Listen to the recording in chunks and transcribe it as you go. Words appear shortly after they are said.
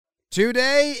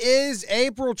Today is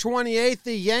April 28th.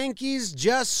 The Yankees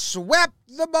just swept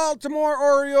the Baltimore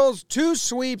Orioles. 2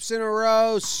 sweeps in a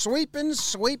row. Sweeping.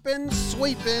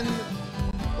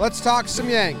 Let's talk some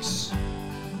Yanks.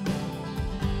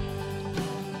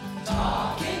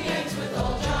 Talking Yanks with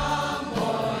old John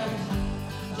Boy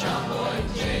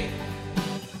and Jake.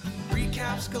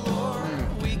 Recaps galore,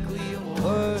 weekly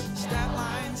awards, stat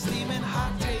lines, steaming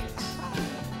hot takes.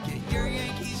 Get your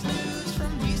Yankees news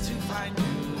from these two fine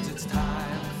dudes. It's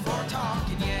time for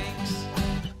Talking Yanks.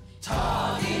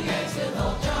 Talking Yanks with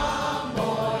old John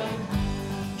Boy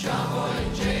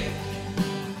and Jake.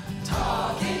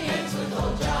 Talking Yanks with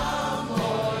old John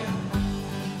Boy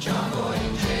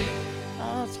and Jake.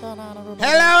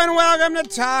 Hello and welcome to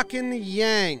Talking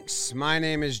Yanks. My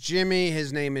name is Jimmy.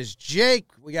 His name is Jake.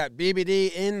 We got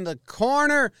BBD in the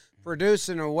corner,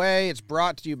 producing away. It's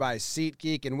brought to you by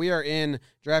SeatGeek, and we are in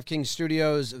DraftKings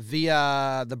Studios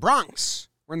via the Bronx.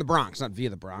 We're in the Bronx, not via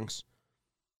the Bronx.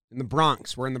 In the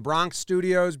Bronx. We're in the Bronx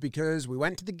Studios because we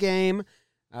went to the game.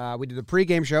 We did the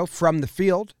pregame show from the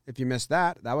field. If you missed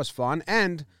that, that was fun.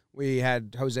 And we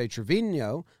had Jose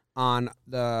Trevino on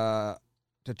to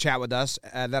chat with us.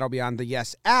 That'll be on the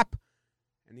Yes app.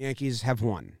 And the Yankees have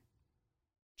won.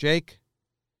 Jake,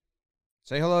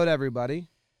 say hello to everybody.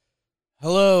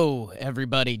 Hello,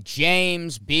 everybody.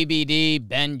 James, BBD,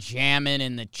 Benjamin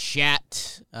in the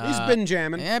chat. He's been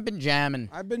jamming. Yeah, I've been jamming.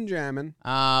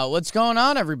 What's going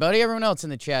on, everybody? Everyone else in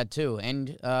the chat, too.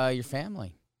 And your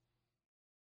family.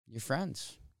 Your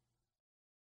friends.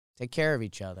 Take care of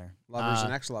each other. Lovers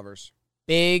and ex-lovers.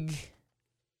 Big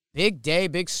day,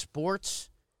 big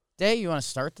sports day. You want to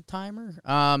start the timer?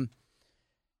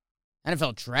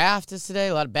 NFL draft is today,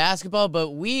 a lot of basketball,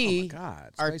 but we are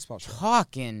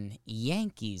talking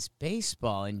Yankees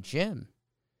baseball. And Jim,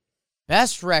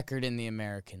 best record in the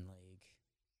American League.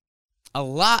 A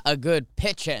lot of good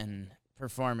pitching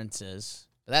performances,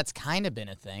 but that's kind of been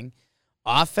a thing.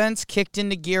 Offense kicked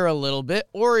into gear a little bit.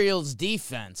 Orioles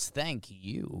defense, thank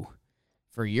you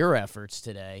for your efforts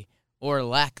today, or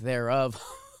lack thereof.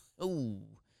 Ooh.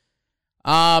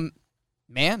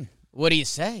 Man, what do you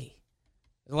say?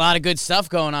 A lot of good stuff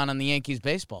going on the Yankees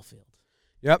baseball field.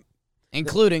 Yep.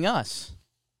 Including us.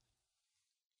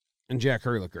 And Jack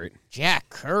Curry looked great. Jack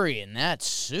Curry in that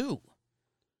suit.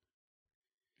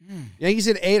 Yankees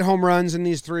hit 8 home runs in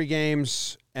these 3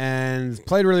 games and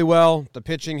played really well. The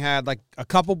pitching had like a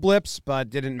couple blips, but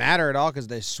didn't matter at all because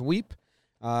they sweep.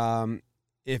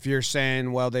 If you're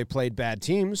saying, well, they played bad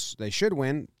teams, they should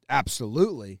win.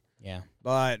 Absolutely. Yeah.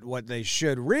 But what they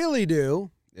should really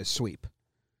do is sweep.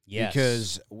 Yes.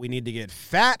 Because we need to get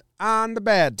fat on the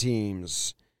bad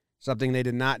teams, something they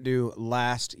did not do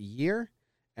last year.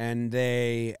 And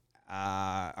they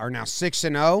are now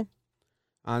 6-0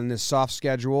 on this soft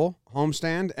schedule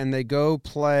homestand, and they go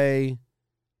play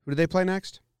 – who do they play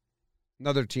next?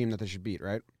 Another team that they should beat,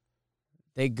 right?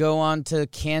 They go on to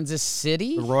Kansas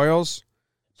City? The Royals.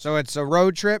 So it's a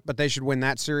road trip, but they should win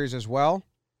that series as well.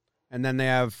 And then they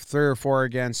have 3 or 4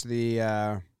 against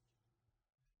the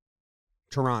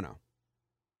Toronto.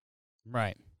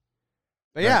 Right.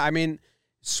 But, yeah, I mean,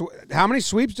 how many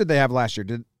sweeps did they have last year?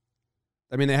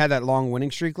 They had that long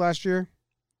winning streak last year?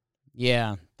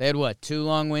 Yeah. They had, 2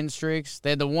 long win streaks? They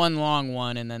had the one long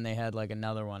one, and then they had,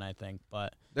 another one, I think.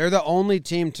 But they're the only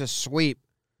team to sweep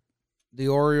the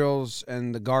Orioles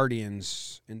and the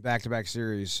Guardians in back-to-back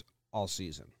series all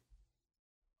season.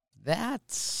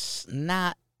 That's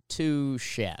not too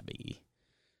shabby.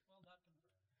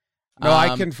 No,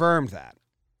 I confirmed that.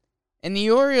 And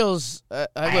the Orioles, Ron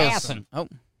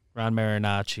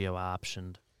Marinaccio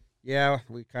optioned. Yeah,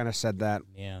 we kind of said that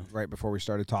right before we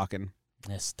started talking.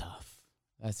 That's tough.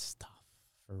 That's tough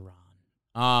for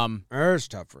Ron. It's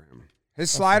tough for him. His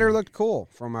slider looked cool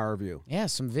from our review. Yeah,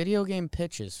 some video game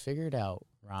pitches. Figure it out,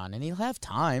 Ron, and he'll have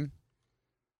time.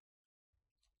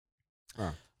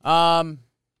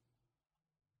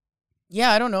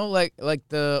 Yeah, I don't know. Like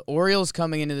the Orioles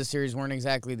coming into the series weren't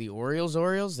exactly the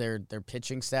Orioles. Their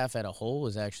pitching staff as a whole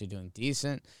was actually doing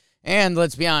decent. And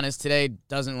let's be honest, today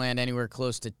doesn't land anywhere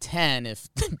close to 10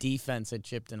 if the defense had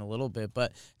chipped in a little bit.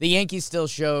 But the Yankees still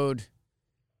showed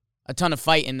a ton of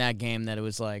fight in that game that it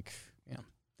was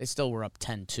they still were up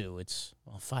 10-2. It's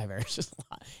 5 errors is a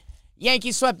lot.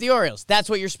 Yankees swept the Orioles. That's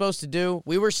what you're supposed to do.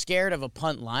 We were scared of a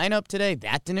punt lineup today.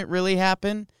 That didn't really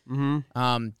happen.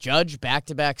 Mm-hmm. Judge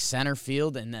back-to-back center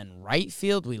field and then right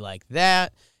field. We like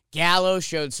that. Gallo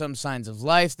showed some signs of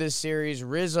life this series.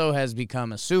 Rizzo has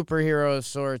become a superhero of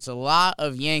sorts. A lot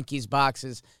of Yankees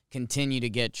boxes continue to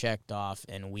get checked off,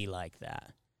 and we like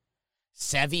that.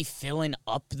 Sevy filling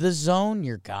up the zone,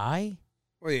 your guy?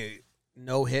 Wait,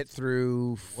 no hit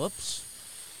through... Whoops.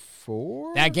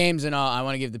 4? That game's I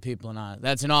want to give the people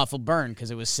that's an awful burn because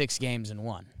it was 6 games in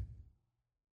 1.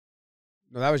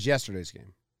 No, that was yesterday's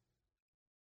game.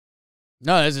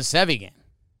 No, it was a Sevy game.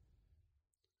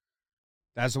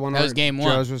 That's the one That where was game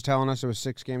 1. Joe's was telling us it was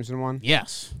 6 games in 1?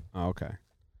 Yes. Oh, okay.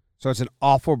 So it's an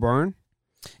awful burn?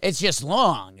 It's just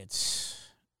long. It's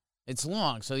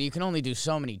long, so you can only do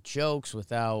so many jokes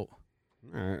without...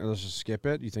 All right, let's just skip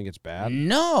it. You think it's bad?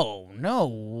 No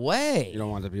way. You don't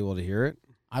want the people to hear it?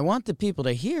 I want the people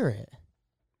to hear it.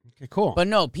 Okay, cool. But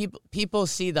no, people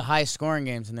see the high scoring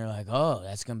games and they're like, "Oh,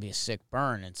 that's gonna be a sick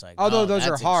burn." It's like, although those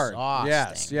are that's hard. exhausting.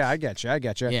 Yes, yeah, I get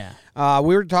you. Yeah.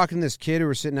 We were talking to this kid who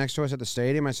was sitting next to us at the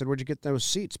stadium. I said, "Where'd you get those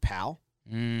seats, pal?"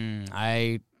 Can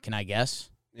I guess?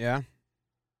 Yeah.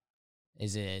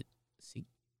 Is it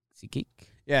SeatGeek?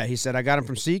 Yeah, he said, I got them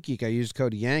from SeatGeek. I used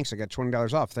code Yanks. I got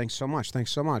 $20 off. Thanks so much.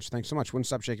 Wouldn't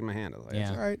stop shaking my hand. I was like,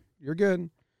 Yeah. All right, you're good.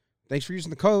 Thanks for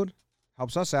using the code.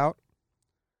 Helps us out.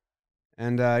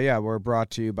 And, we're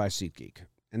brought to you by SeatGeek.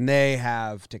 And they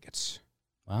have tickets.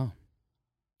 Wow,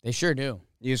 they sure do.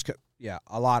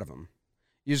 A lot of them.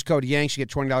 Use code Yanks. You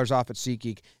get $20 off at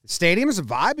SeatGeek. The stadium is a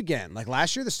vibe again. Like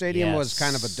last year, the stadium was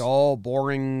kind of a dull,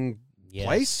 boring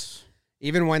place.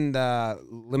 Even when the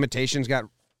limitations got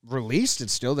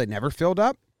released, they never filled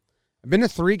up. I've been to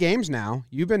 3 games now.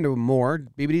 You've been to more.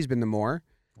 BBD's been to more.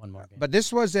 One more game. But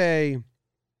this was a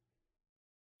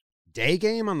day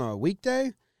game on the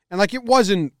weekday. And, it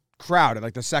wasn't crowded.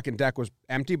 The second deck was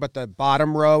empty, but the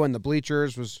bottom row and the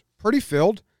bleachers was pretty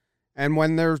filled. And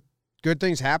when there's good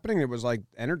things happening, it was,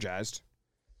 energized.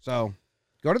 So,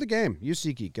 go to the game. Use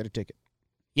SeatGeek. Get a ticket.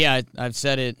 Yeah, I've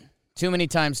said it too many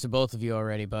times to both of you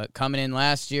already, but coming in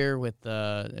last year with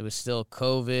it was still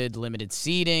COVID, limited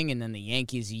seating, and then the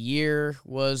Yankees year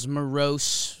was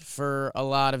morose for a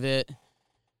lot of it.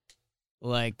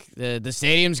 The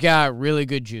stadium's got really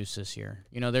good juice this year.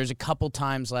 There's a couple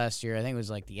times last year, I think it was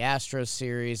the Astros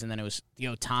series, and then it was the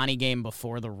Ohtani game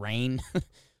before the rain.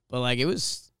 But it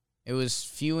was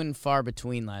few and far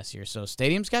between last year. So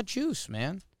stadium's got juice,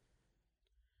 man.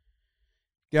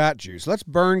 Got juice. Let's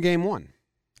burn game 1.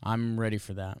 I'm ready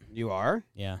for that. You are?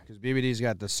 Yeah. Because BBD's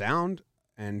got the sound,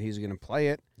 and he's going to play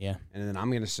it. Yeah. And then I'm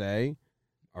going to say,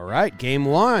 all right, game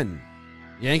 1.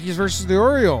 Yankees versus the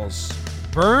Orioles.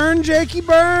 Burn, Jakey,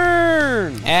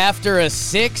 burn! After a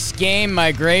 6-game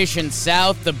migration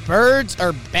south, the Birds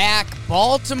are back.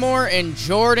 Baltimore and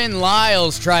Jordan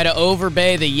Lyles try to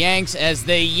overbay the Yanks as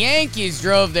the Yankees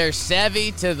drove their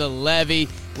Sevy to the levee,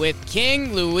 with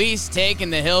King Luis taking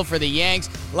the hill for the Yanks.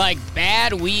 Like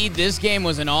bad weed, this game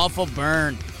was an awful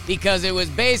burn because it was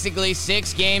basically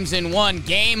 6 games in 1.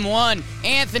 Game 1,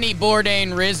 Anthony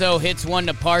Bourdain Rizzo hits one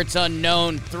to parts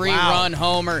unknown, 3-run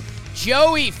homer.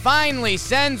 Joey finally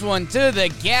sends one to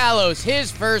the gallows, his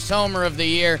first homer of the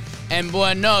year, and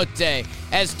buenote.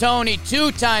 As Tony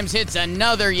 2 times hits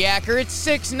another yacker, it's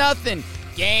 6-0.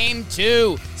 Game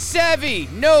 2,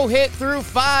 Sevy, no-hit through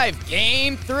 5.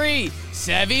 Game 3,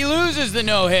 Sevy loses the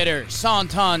no-hitter.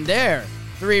 Santander,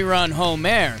 3-run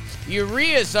homer.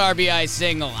 Urias RBI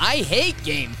single. I hate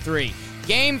Game 3.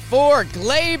 Game 4,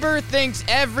 Glaber thinks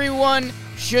everyone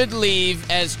should leave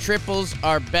as triples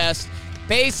are best.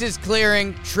 Bases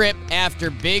clearing, trip after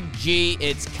Big G.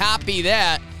 It's copy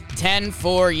that.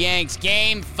 10-4 Yanks.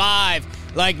 Game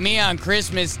 5. Like me on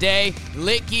Christmas Day,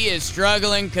 Licky is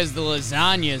struggling because the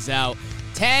lasagna's out.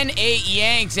 10-8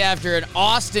 Yanks after an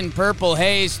Austin Purple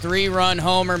Haze 3-run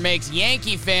homer makes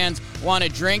Yankee fans want to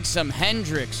drink some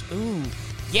Hendrix. Ooh.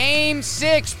 Game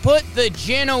 6, put the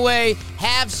gin away,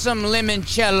 have some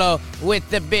limoncello with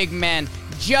the big man.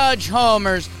 Judge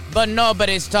homers, but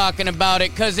nobody's talking about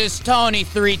it because it's Tony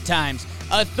 3 times.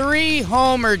 A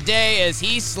 3-homer day as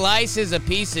he slices a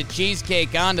piece of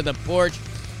cheesecake onto the porch.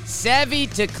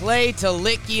 Sevy to Clay to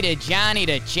Licky to Johnny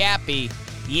to Chappie.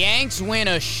 Yanks win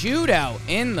a shootout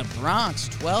in the Bronx,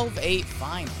 12-8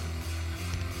 final.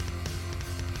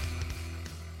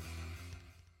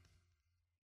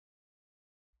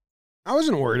 I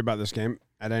wasn't worried about this game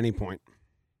at any point.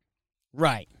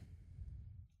 Right.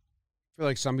 I feel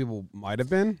like some people might have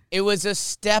been. It was a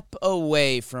step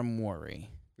away from worry.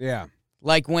 Yeah.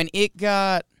 Like when it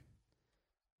got,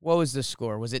 what was the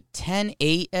score? Was it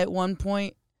 10-8 at one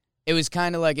point? It was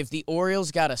kind of like if the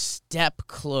Orioles got a step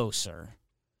closer,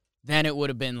 then it would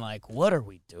have been like, what are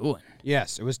we doing?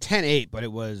 Yes, it was 10-8, but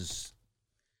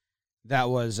that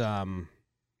was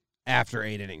after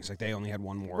 8 innings. Like they only had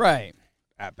one more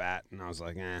at bat, and I was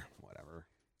like, whatever.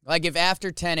 Like if after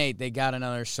 10-8 they got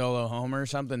another solo homer or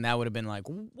something, that would have been like,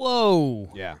 whoa.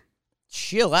 Yeah.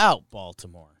 Chill out,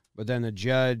 Baltimore. But then the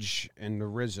Judge and the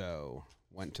Rizzo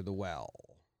went to the well.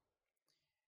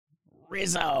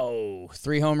 Rizzo.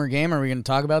 3-homer game. Are we going to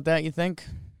talk about that, you think?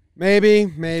 Maybe.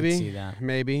 see that.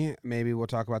 Maybe we'll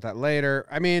talk about that later.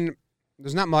 I mean,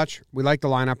 there's not much. We like the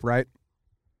lineup, right?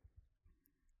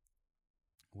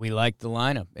 We liked the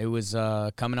lineup. It was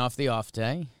coming off the off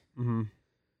day. Mm-hmm.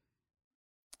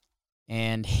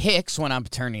 And Hicks went on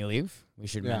paternity leave. We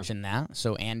should Yeah. mention that.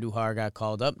 So Andujar got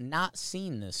called up. Not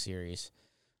seen this series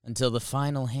until the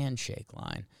final handshake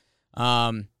line.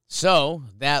 So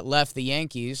that left the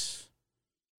Yankees.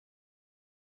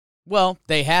 Well,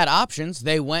 they had options.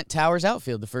 They went Towers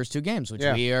outfield the first 2 games, which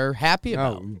we are happy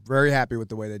about. I'm very happy with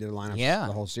the way they did the lineup. Yeah.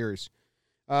 The whole series.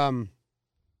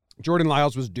 Jordan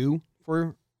Lyles was due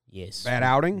for Yes. bad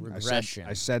outing. Regression.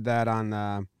 I said that on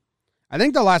I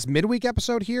think the last midweek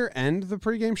episode here and the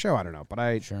pregame show. I don't know, but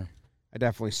I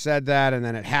definitely said that, and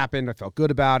then it happened. I felt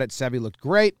good about it. Sevy looked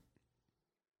great.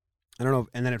 I don't know,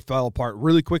 and then it fell apart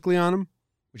really quickly on him,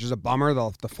 which is a bummer.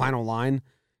 The final line,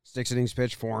 6 innings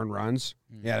pitched, 4 earned runs.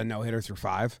 He had a no-hitter through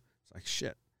 5. It's like,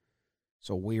 shit. It's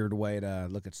a weird way to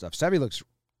look at stuff. Sevy looks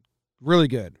really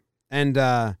good. And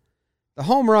the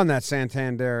home run that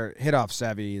Santander hit off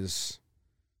Sevy is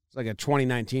it's like a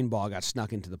 2019 ball got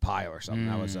snuck into the pile or something.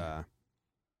 That was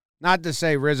not to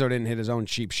say Rizzo didn't hit his own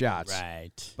cheap shots.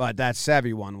 Right. But that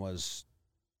Sevy one was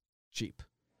cheap.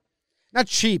 Not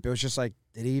cheap. It was just like,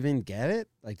 did he even get it?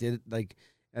 I think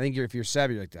if you're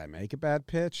Sevy, you're like, did I make a bad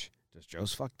pitch? Does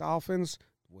Joe's fuck Dolphins?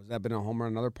 Was that been a home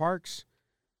run in other parks?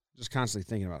 Just constantly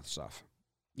thinking about stuff.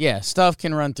 Yeah, stuff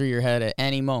can run through your head at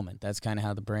any moment. That's kind of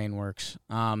how the brain works.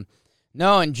 No,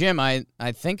 and Jim, I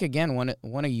think, again,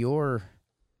 one of your,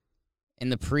 in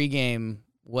the pregame,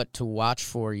 what to watch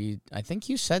for, I think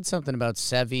you said something about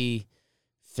Sevy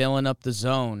filling up the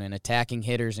zone and attacking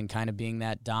hitters and kind of being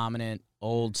that dominant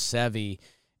old Sevy.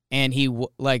 And he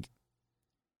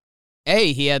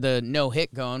had the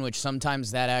no-hit going, which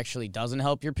sometimes that actually doesn't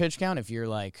help your pitch count if you're,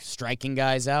 like, striking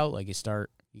guys out. Like,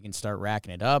 you can start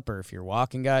racking it up, or if you're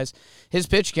walking guys. His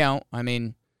pitch count, I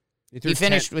mean, he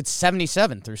finished with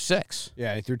 77 through 6.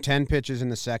 Yeah, he threw 10 pitches in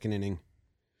the second inning.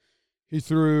 He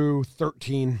threw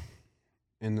 13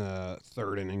 in the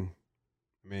third inning.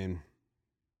 I mean,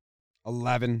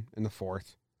 11 in the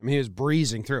fourth. I mean, he was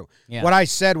breezing through. Yeah. What I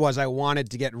said was I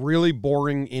wanted to get really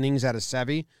boring innings out of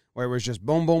Sevy, where it was just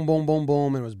boom, boom, boom, boom,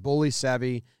 boom, and it was bully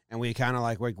Sevy, and we kind of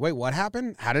like, wait, what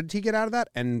happened? How did he get out of that?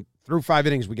 And through 5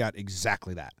 innings, we got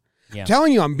exactly that. Yeah. I'm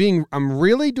telling you, I'm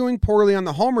really doing poorly on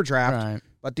the homer draft, Right.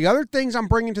 but the other things I'm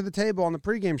bringing to the table on the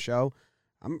pregame show,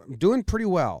 I'm doing pretty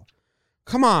well.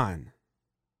 Come on.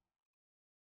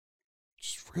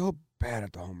 Just real bad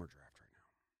at the homer draft right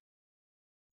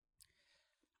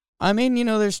now. I mean,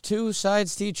 there's 2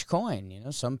 sides to each coin.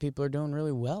 Some people are doing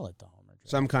really well at the homer draft.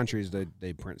 Some countries,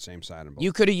 they print same side on both.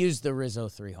 You could have used the Rizzo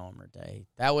 3-homer day.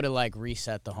 That would have,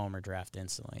 reset the homer draft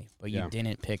instantly, but you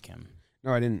didn't pick him.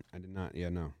 No, I didn't. I did not. Yeah,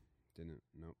 no. Didn't.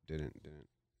 Nope, didn't.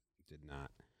 Did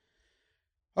not.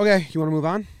 Okay, you want to move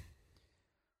on?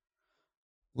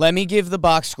 Let me give the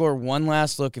box score one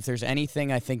last look if there's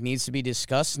anything I think needs to be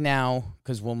discussed now,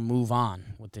 because we'll move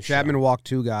on with the Chapman show. walked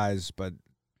 2 guys, but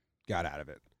got out of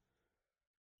it.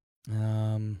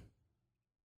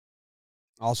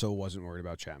 Also wasn't worried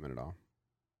about Chapman at all.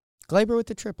 Glaber with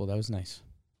the triple. That was nice.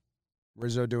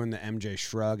 Rizzo doing the MJ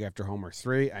shrug after homer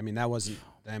 3. I mean, that wasn't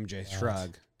the MJ God.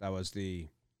 shrug. That was the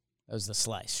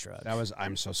slice shrug.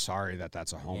 I'm so sorry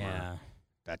that's a homer. Yeah.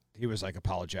 That he was like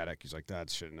apologetic. He's like, that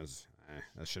shouldn't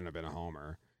have been a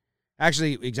homer.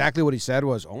 Actually, exactly what he said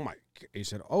was, he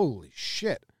said, holy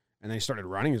shit. And then he started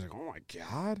running. He's like, oh my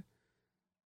God.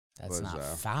 That's not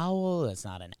foul. That's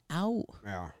not an out.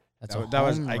 Yeah. That's that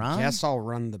was. home I run. guess I'll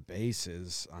run the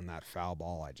bases on that foul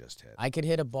ball I just hit. I could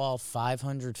hit a ball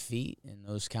 500 feet, and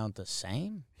those count the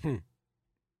same? Hmm.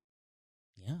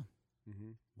 Yeah.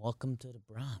 Mm-hmm. Welcome to the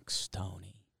Bronx,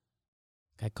 Tony.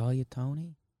 Can I call you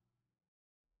Tony?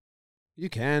 You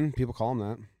can. People call him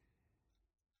that.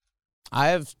 I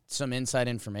have some inside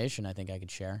information I think I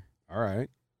could share. All right.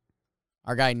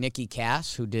 Our guy Nicky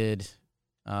Cass, who did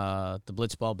the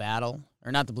Blitzball Battle,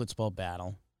 or not the Blitzball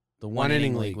Battle, the one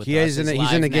inning league with us. He's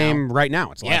in the game right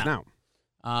now. It's live Yeah.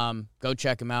 now. Go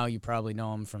check him out. You probably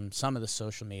know him from some of the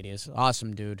social medias.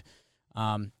 Awesome dude.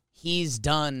 He's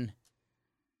done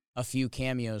a few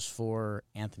cameos for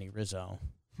Anthony Rizzo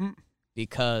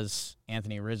because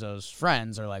Anthony Rizzo's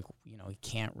friends are like, he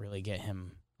can't really get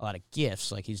him a lot of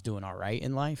gifts. Like, he's doing all right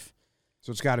in life.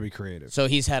 So it's got to be creative. So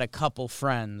he's had a couple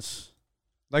friends.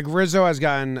 Like Rizzo has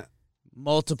gotten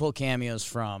Multiple cameos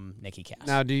from Nicky Cass.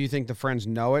 Now, do you think the friends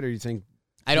know it, or you think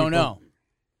I don't know.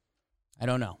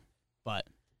 But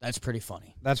that's pretty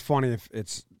funny. That's funny if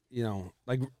it's,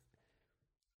 like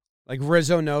Like,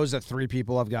 Rizzo knows that 3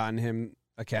 people have gotten him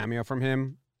a cameo from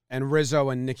him, and Rizzo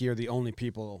and Nikki are the only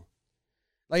people.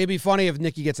 Like, it'd be funny if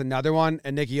Nikki gets another one,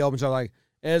 and Nikki opens up like,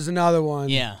 "There's another one."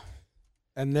 Yeah.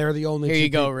 And they're the only Here two you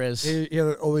go, people- Riz. Here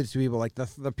are the only 2 people. Like,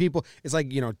 the people, it's like,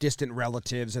 distant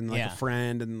relatives and, like, Yeah. a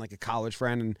friend and, like, a college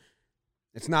friend, and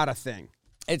it's not a thing.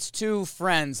 It's 2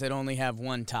 friends that only have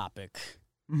one topic.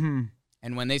 Mm-hmm.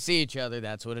 And when they see each other,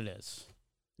 that's what it is.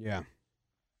 Yeah.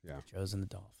 Joe's and the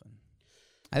Dolphin.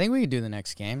 I think we could do the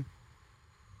next game.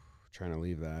 Trying to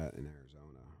leave that in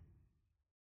Arizona.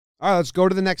 All right, let's go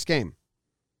to the next game.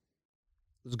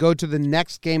 Let's go to the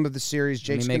next game of the series.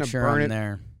 Jake's Let me going make to sure burn I'm it.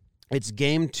 there. It's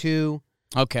game 2.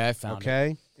 Okay, I found it.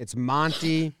 Okay? It's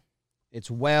Monty. It's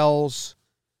Wells.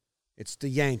 It's the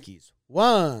Yankees.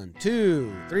 1,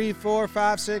 2, 3, 4,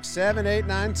 5, 6, 7, 8,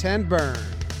 9, 10. Burn.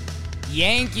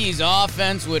 Yankees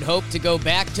offense would hope to go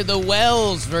back to the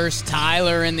Wells versus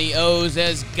Tyler and the O's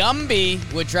as Gumby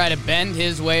would try to bend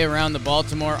his way around the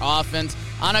Baltimore offense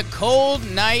on a cold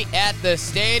night at the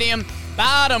stadium.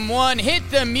 Bottom 1, hit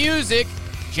the music.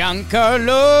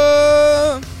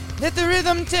 Giancarlo, let the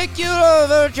rhythm take you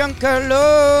over,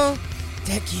 Giancarlo.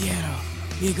 Te quiero.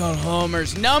 Eagle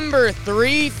homers. Number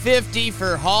 350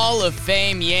 for Hall of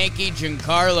Fame Yankee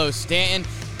Giancarlo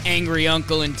Stanton. Angry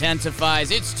uncle intensifies.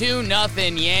 It's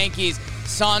 2-0 Yankees.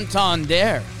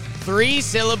 Santander. 3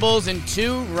 syllables and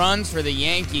 2 runs for the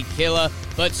Yankee killer.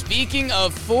 But speaking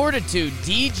of fortitude,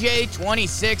 DJ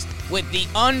 26 with the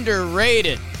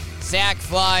underrated sac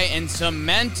fly and some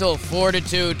mental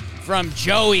fortitude from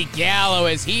Joey Gallo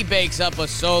as he bakes up a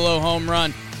solo home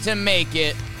run to make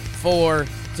it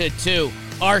 4-2.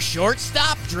 Our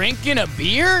shortstop drinking a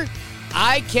beer?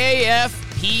 IKF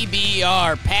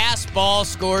PBR. Pass ball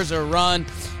scores a run.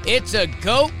 It's a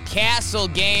Goat Castle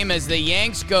game as the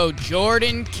Yanks go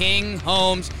Jordan King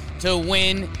Holmes to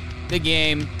win the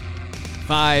game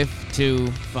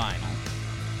 5-2 final.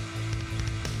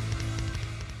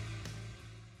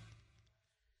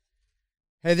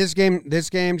 Hey, this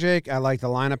game, Jake, I like the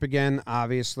lineup again.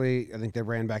 Obviously, I think they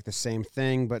ran back the same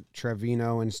thing, but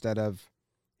Trevino instead of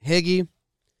Higgy.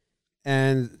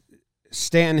 And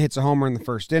Stanton hits a homer in the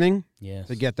first inning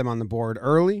to get them on the board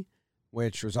early,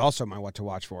 which was also my what to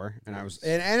watch for. And I was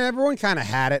and everyone kind of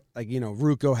had it. Like,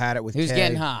 Ruocco had it with He was K.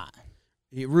 getting hot.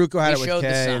 Ruocco had it with showed the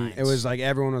K, and signs. it was like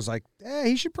everyone was like,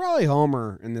 he should probably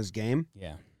homer in this game.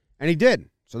 Yeah. And he did,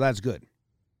 so that's good.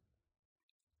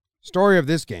 Story of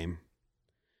this game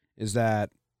is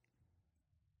that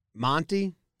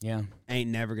Monty Yeah. ain't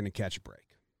never going to catch a break.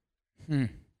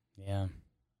 Yeah.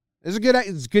 It's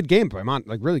a good game by Monty,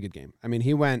 like really good game. I mean,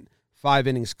 he went 5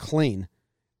 innings clean.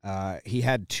 He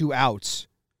had 2 outs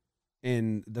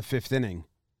in the 5th inning,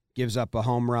 gives up a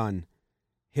home run,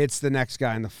 hits the next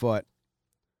guy in the foot.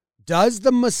 Does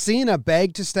the Messina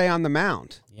beg to stay on the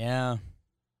mound? Yeah.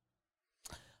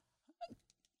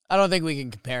 I don't think we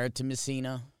can compare it to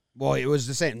Messina. Well, it was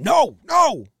the same. No.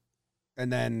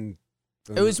 And then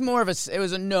It was more of it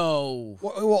was a no.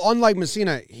 Well, unlike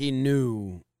Messina, he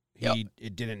knew Yep.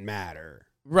 it didn't matter.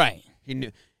 Right. He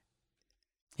knew.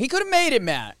 He could have made it,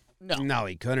 Matt. No,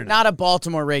 he couldn't. Not a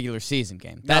Baltimore regular season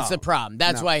game. That's No. the problem.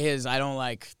 That's No. why I don't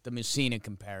like the Messina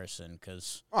comparison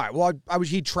because All right. Well,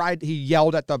 he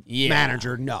yelled at the Yeah.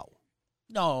 manager.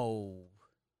 No,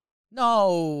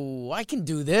 I can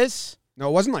do this. it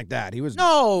wasn't like that. He was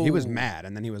No. He was mad,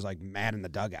 and then he was like mad in the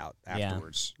dugout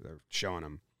afterwards. They're showing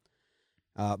him.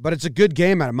 But it's a good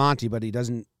game out of Monty, but he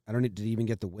doesn't. I don't need to even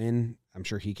get the win. I'm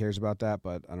sure he cares about that,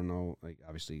 but I don't know. Like,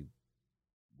 obviously,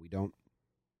 we don't.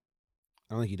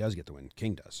 I don't think he does get the win.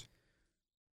 King does.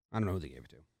 I don't know who they gave it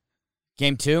to.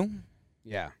 Game 2.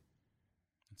 Yeah.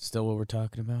 Still what we're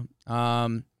talking about.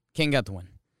 King got the win.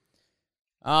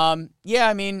 Yeah,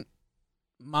 I mean,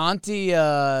 Monty,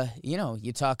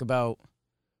 you talk about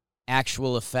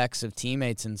actual effects of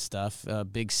teammates and stuff.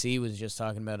 Big C was just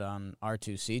talking about it on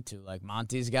R2C2. Like,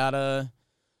 Monty's got a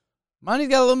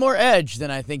little more edge than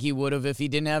I think he would have if he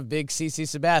didn't have Big CC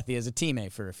Sabathia as a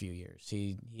teammate for a few years.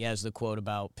 He has the quote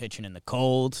about pitching in the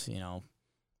cold,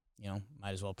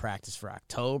 might as well practice for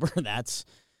October. That's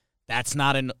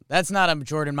not a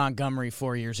Jordan Montgomery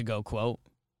 4 years ago quote.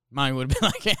 Mine would have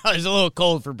been like, it's a little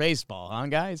cold for baseball, huh,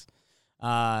 guys?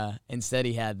 Instead,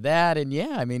 he had that, and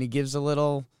yeah, I mean, he gives a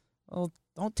little,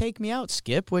 don't take me out,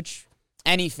 Skip, which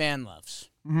any fan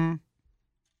loves. Mm-hmm.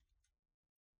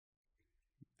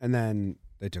 And then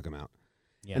they took him out.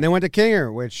 Yeah. And they went to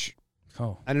Kinger, which I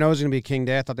I didn't know it was going to be a King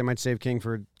day. I thought they might save King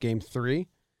for game 3,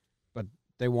 but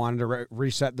they wanted to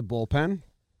reset the bullpen.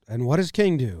 And what does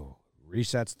King do?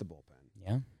 Resets the bullpen.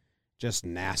 Yeah. Just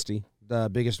nasty. The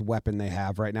biggest weapon they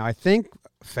have right now. I think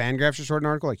Fangraphs just wrote an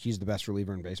article like he's the best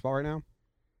reliever in baseball right now.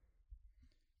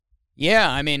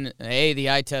 Yeah, I mean, the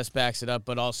eye test backs it up,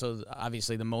 but also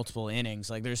obviously the multiple innings.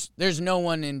 Like there's no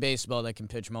one in baseball that can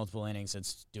pitch multiple innings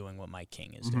that's doing what Mike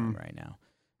King is doing right now.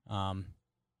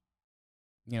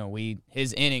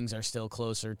 His innings are still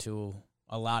closer to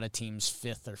a lot of teams'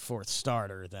 fifth or fourth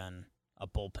starter than a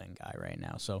bullpen guy right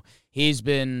now. So he's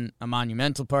been a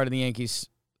monumental part of the Yankees'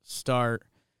 start.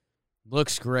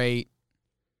 Looks great.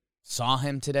 Saw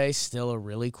him today. Still a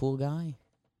really cool guy.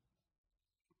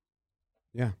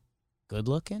 Yeah. Good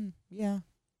looking? Yeah.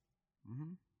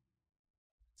 Mm-hmm.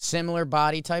 Similar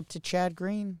body type to Chad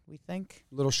Green, we think?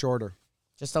 A little shorter.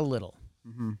 Just a little.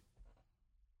 Mm-hmm.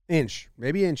 Inch.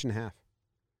 Maybe inch and a half.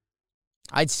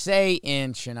 I'd say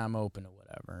inch, and I'm open to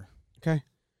whatever. Okay.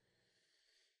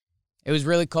 It was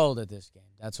really cold at this game.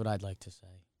 That's what I'd like to say.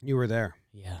 You were there.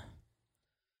 Yeah.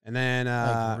 And then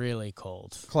really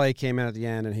cold. Clay came in at the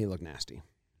end, and he looked nasty.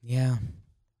 Yeah.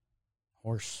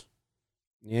 Horse.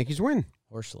 The Yankees win.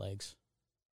 Horse legs.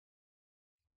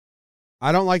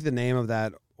 I don't like the name of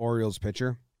that Orioles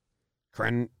pitcher.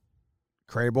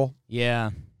 Crable.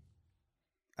 Yeah.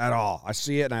 At all. I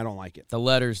see it, and I don't like it. The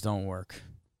letters don't work.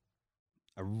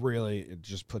 It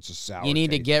just puts a sour You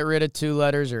need to taste. get rid of 2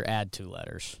 letters or add 2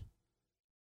 letters.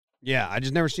 Yeah, I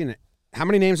just never seen it. How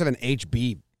many names have an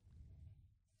HB?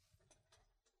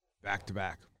 Back to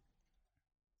back.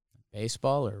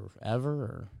 Baseball or ever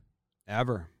or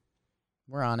Ever.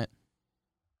 we're on it.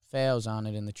 Fao's on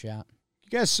it in the chat. You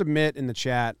guys submit in the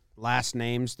chat last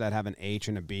names that have an H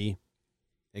and a B.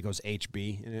 It goes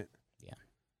HB in it. Yeah.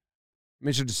 I'm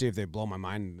interested to see if they blow my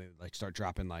mind and they start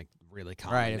dropping really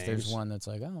common Right, names. if there's one that's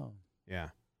like, oh. Yeah.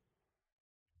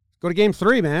 Go to game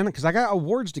 3, man, because I got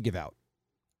awards to give out.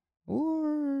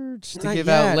 Awards to Not give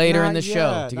yet, out later in not the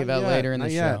show. yet, To not give out yet, later in not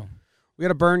the yet. show. We got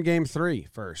to burn game 3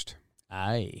 first.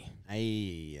 Aye.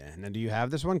 Hey, now do you have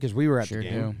this one? Because we were at Sure the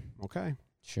game. do. Okay.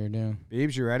 Sure do.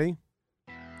 Beebs, you ready?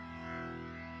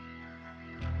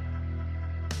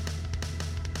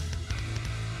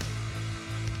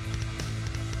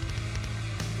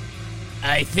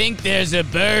 I think there's a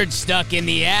bird stuck in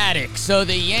the attic. So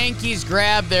the Yankees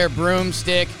grab their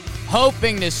broomstick,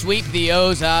 hoping to sweep the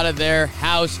O's out of their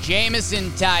house.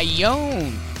 Jameson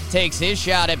Taillon takes his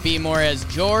shot at B-More as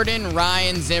Jordan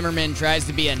Ryan Zimmerman tries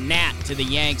to be a gnat to the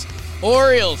Yanks.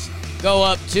 Orioles go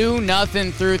up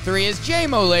 2-0 through 3 as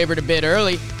J-Mo labored a bit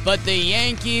early, but the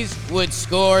Yankees would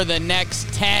score the next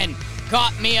 10.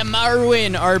 Caught me a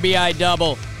Marwin RBI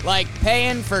double. Like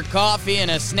paying for coffee and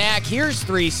a snack, here's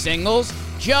 3 singles.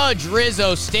 Judge,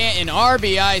 Rizzo, Stanton,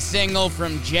 RBI single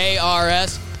from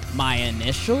JRS. My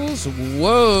initials?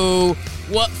 Whoa.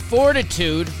 What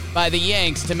fortitude by the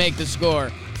Yanks to make the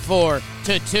score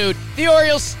 4-2. The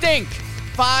Orioles stink.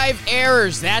 5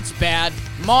 errors, that's bad.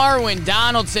 Marwin,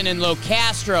 Donaldson, and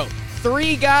Locastro.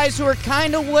 3 guys who are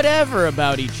kind of whatever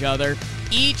about each other.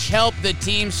 Each help the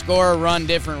team score a run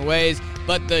different ways,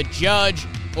 but the judge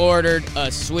ordered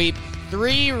a sweep.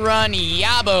 3-run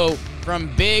Yabo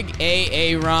from Big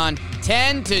Aaron.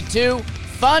 10-2.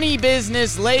 Funny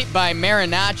business late by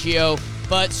Marinaccio,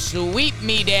 but sweep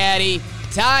me, daddy.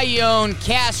 Taillon,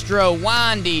 Castro,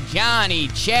 Wandy, Johnny,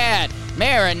 Chad,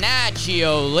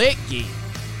 Marinaccio, Licky.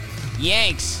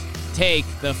 Yanks take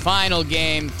the final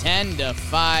game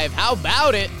 10-5. How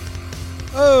about it?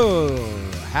 Oh,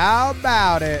 how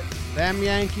about it? Them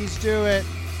Yankees do it.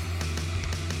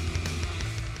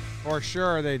 For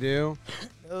sure they do.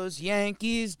 Those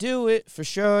Yankees do it. For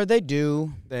sure they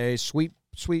do. They sweep,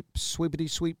 sweepity,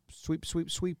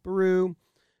 sweeparoo.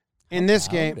 In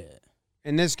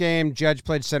this game, Judge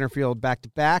played center field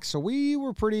back-to-back, so we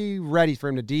were pretty ready for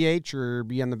him to DH or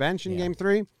be on the bench in game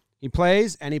 3. He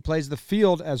plays, and he plays the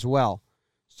field as well.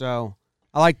 So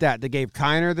I like that. They gave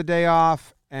Kiner the day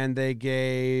off, and they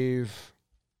gave...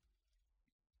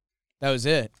 That was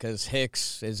it, because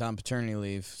Hicks is on paternity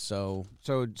leave, so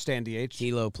Stan DH.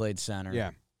 Kilo played center. Yeah.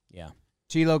 Yeah.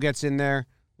 Tilo gets in there,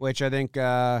 which I think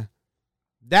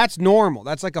that's normal.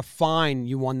 That's like a fine.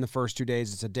 You won the first 2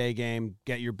 days. It's a day game.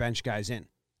 Get your bench guys in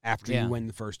after you win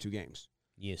the first 2 games.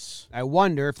 Yes. I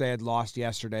wonder if they had lost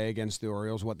yesterday against the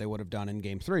Orioles, what they would have done in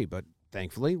game 3. But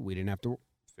thankfully, we didn't have to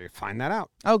find that out.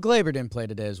 Oh, Glaber didn't play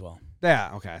today as well.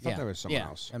 Yeah, okay. I thought that was someone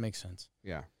else. That makes sense.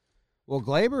 Yeah. Well,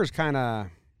 Glaber is kind of...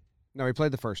 No, he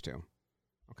played the first 2.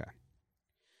 Okay.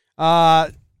 A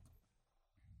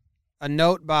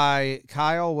note by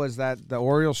Kyle was that the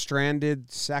Orioles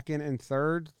stranded second and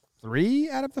third 3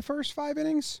 out of the first 5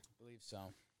 innings. I believe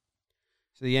so.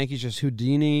 So the Yankees just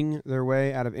Houdiniing their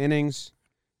way out of innings.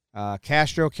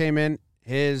 Castro came in.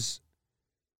 His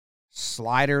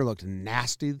slider looked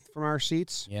nasty from our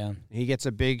seats. Yeah. He gets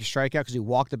a big strikeout because he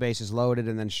walked the bases loaded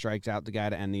and then strikes out the guy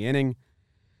to end the inning.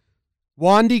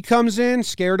 Wandy comes in,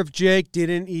 scared of Jake,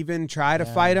 didn't even try to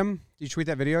fight him. Did you tweet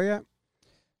that video yet?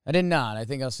 I did not. I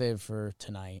think I'll save it for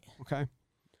tonight. Okay.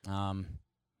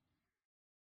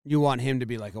 You want him to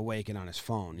be like awake and on his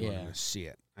phone. You want him to see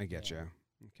it. I get you.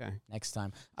 Okay. Next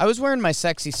time. I was wearing my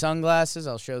sexy sunglasses.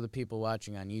 I'll show the people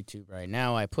watching on YouTube right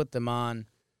now. I put them on.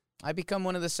 I become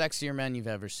one of the sexier men you've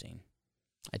ever seen.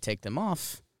 I take them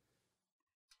off.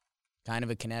 Kind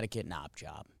of a Connecticut knob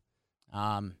job.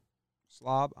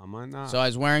 Slob, I might not. So I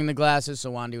was wearing the glasses,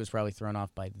 so Wandy was probably thrown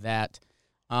off by that.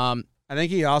 I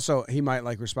think he might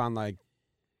like respond like,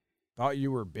 thought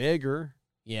you were bigger.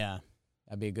 Yeah,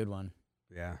 that'd be a good one.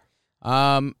 Yeah.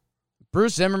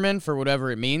 Bruce Zimmerman, for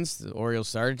whatever it means, the Orioles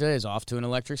started today, is off to an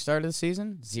electric start of the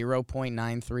season.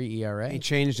 0.93 ERA. He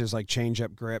changed his like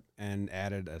change-up grip and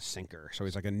added a sinker. So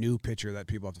he's like a new pitcher that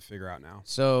people have to figure out now.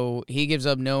 So he gives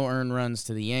up no earned runs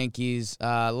to the Yankees.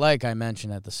 Like I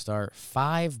mentioned at the start,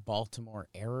 5 Baltimore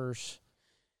errors.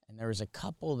 And there was a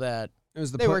couple that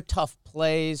they were tough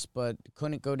plays, but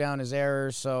couldn't go down as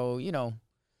errors. So,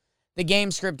 the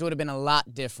game script would have been a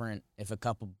lot different if a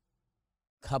couple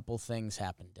things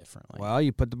happened differently. Well,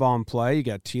 you put the ball in play. You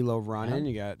got Tilo running.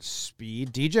 You got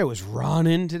speed. DJ was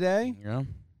running today. Yeah.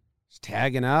 He's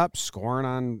tagging up, scoring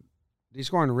on. Did he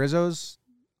score on Rizzo's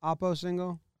Oppo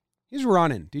single? He's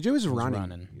running. DJ was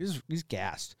running. He's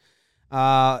gassed.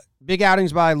 Big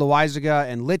outings by Loizaga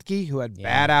and Litke, who had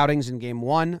bad outings in game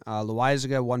 1.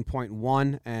 Loizaga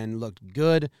 1.1 and looked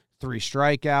good. 3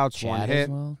 strikeouts, Chad 1 hit. As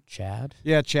well? Chad?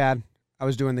 Yeah, Chad. I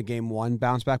was doing the game 1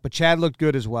 bounce back, but Chad looked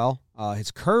good as well.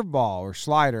 His curveball or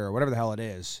slider or whatever the hell it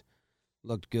is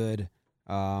looked good.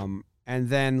 And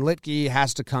then Litke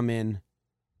has to come in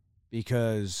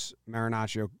because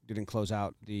Marinaccio didn't close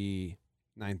out the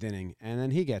 9th inning, and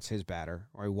then he gets his batter,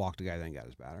 or he walked a guy, then got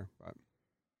his batter. But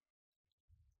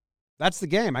that's the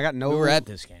game. I got no. We were at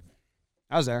this game.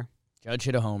 I was there. Judge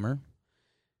hit a homer.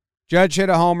 Judge hit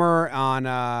a homer on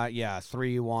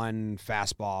 3-1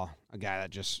 fastball. A guy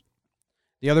that just.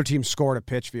 The other team scored a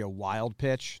pitch via wild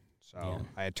pitch. So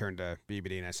I had turned to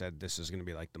BBD and I said, this is going to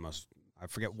be like the most, I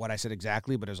forget what I said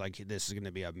exactly, but it was like, this is going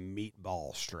to be a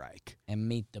meatball strike. And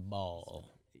meet the ball.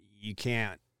 You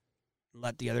can't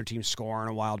let the other team score on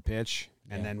a wild pitch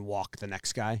and then walk the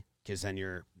next guy, because then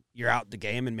you're out the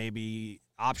game and maybe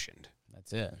optioned.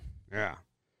 That's it. Yeah.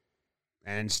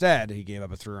 And instead, he gave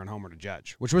up a 3-run homer to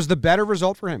Judge, which was the better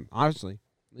result for him, honestly.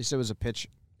 At least it was a pitch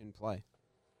in play.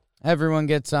 Everyone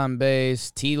gets on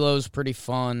base. Tilo's pretty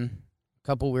fun. A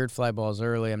couple weird fly balls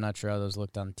early. I'm not sure how those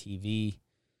looked on TV.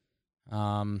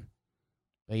 But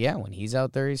yeah, when he's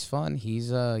out there, he's fun.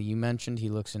 He's you mentioned he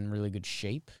looks in really good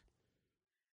shape.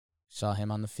 Saw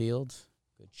him on the field.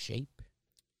 Good shape.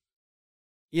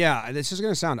 Yeah, this is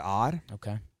going to sound odd.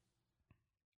 Okay.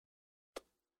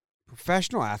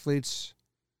 Professional athletes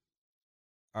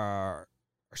are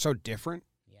so different.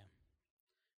 Yeah.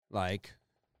 Like,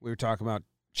 we were talking about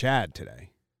Chad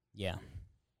today. Yeah.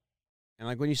 And,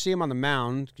 like, when you see him on the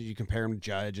mound, because you compare him to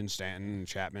Judge and Stanton and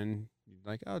Chapman, you're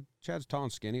like, oh, Chad's tall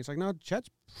and skinny. It's like, no, Chad's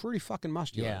pretty fucking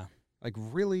muscular. Yeah. Like,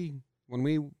 really, when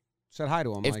we said hi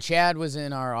to him. If like, Chad was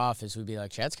in our office, we'd be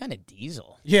like, Chad's kind of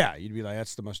diesel. Yeah, you'd be like,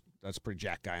 that's a pretty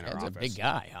jacked guy in our Chad's office. a big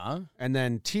guy, huh? And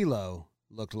then Tilo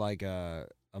looked like a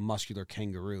muscular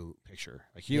kangaroo picture.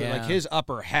 Like, like his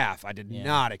upper half, I did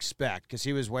not expect, because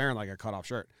he was wearing, like, a cutoff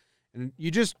shirt. And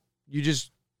you just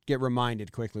get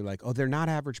reminded quickly, like, oh, they're not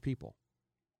average people.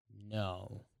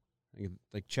 No.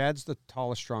 Like, Chad's the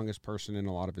tallest, strongest person in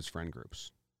a lot of his friend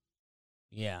groups.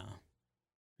 Yeah.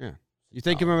 Yeah. You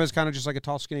think of him as kind of just like a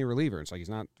tall, skinny reliever. It's like he's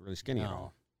not really skinny at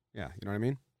all. Yeah, you know what I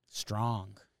mean?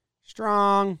 Strong.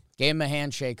 Gave him a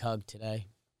handshake hug today.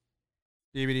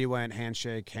 DVD went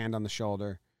handshake, hand on the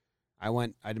shoulder. My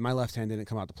left hand didn't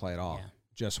come out to play at all. Yeah.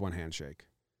 Just one handshake.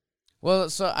 Well,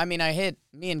 so, I mean,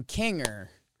 me and Kinger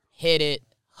hit it,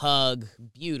 hug,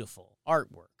 beautiful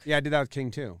artwork. Yeah, I did that with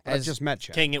King, too. I just met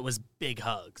Chad. King, it was big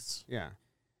hugs. Yeah.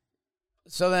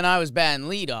 So then I was batting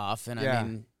leadoff, and I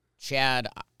mean, Chad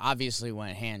obviously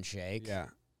went handshake. Yeah.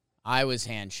 I was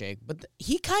handshake, but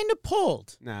he kind of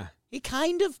pulled. Nah. He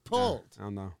kind of pulled. Nah, I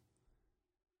don't know.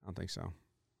 I don't think so.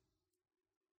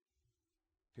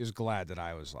 He was glad that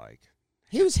I was like.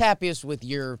 He was happiest with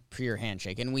your pure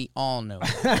handshake, and we all know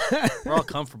that. We're all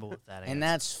comfortable with that. And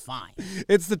that's fine.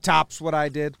 It's the tops what I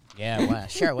did. Yeah, well,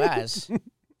 sure was.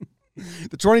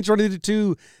 The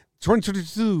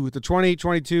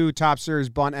 2022 Topps Series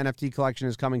Bunt NFT collection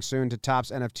is coming soon to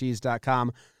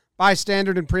topsnfts.com. Buy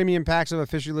standard and premium packs of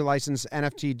officially licensed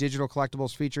NFT digital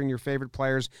collectibles featuring your favorite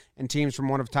players and teams from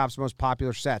one of Topps most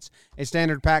popular sets. A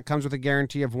standard pack comes with a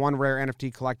guarantee of one rare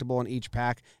NFT collectible in each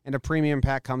pack, and a premium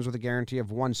pack comes with a guarantee of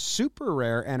one super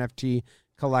rare NFT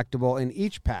collectible in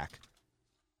each pack.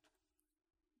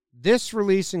 This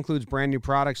release includes brand new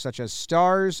products such as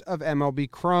Stars of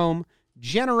MLB Chrome,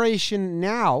 Generation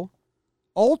Now,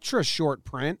 Ultra Short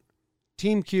Print,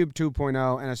 Team Cube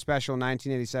 2.0, and a special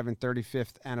 1987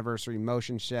 35th anniversary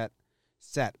motion set.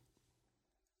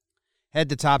 Head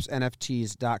to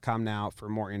topsnfts.com now for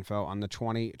more info on the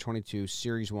 2022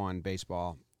 Series 1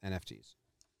 baseball NFTs.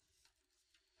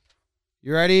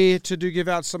 You ready to give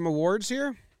out some awards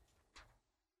here?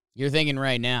 You're thinking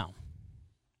right now,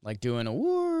 like doing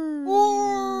awards.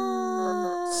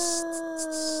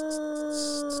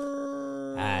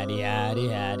 Howdy, howdy,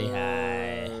 howdy, hi.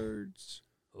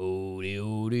 Howdy,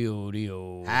 howdy, howdy,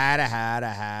 ho.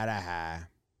 Hi.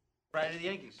 Pride of the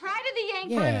Yankees. Pride of the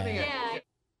Yankees. Yeah. Pride of the Yankees.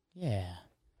 Yeah.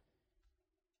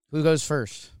 Who goes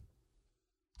first?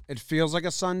 It feels like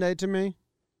a Sunday to me.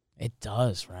 It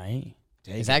does, right?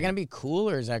 Take Is that it. going to be cool,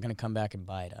 or is that going to come back and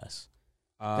bite us?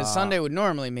 Because Uh, Sunday would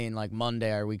normally mean, like,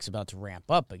 Monday our week's about to ramp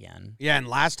up again. Yeah, and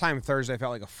last time Thursday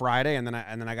felt like a Friday, and then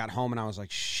I got home and I was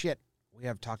like, shit, we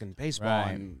have talking baseball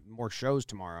Right. and more shows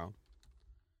tomorrow.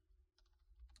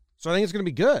 So I think it's going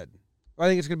to be good. I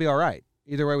think it's going to be all right.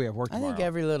 Either way, we have work I tomorrow. think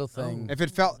every little thing If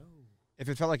it felt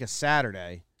like a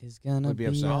Saturday, is going to would be be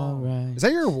upset. all right. is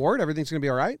that your award? Everything's going to be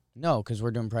all right? No, because we're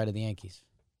doing Pride of the Yankees.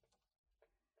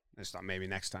 I just thought maybe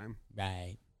next time.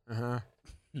 Right. Uh-huh.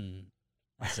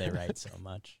 I say right so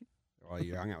much. Well,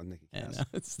 you hung out with Nikki I Cass. know,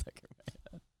 it's stuck in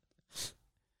my head.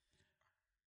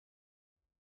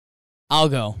 I'll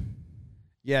go.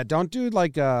 Yeah, don't do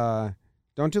like a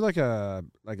just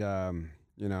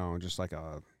like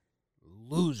a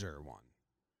loser one.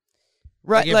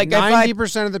 Right, If like if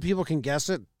 90% of the people can guess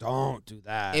it, don't do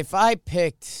that. I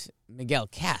picked Miguel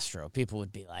Castro, people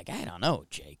would be like, I don't know,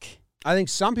 Jake. I think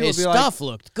some people His be stuff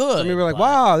looked good. some people are like, but-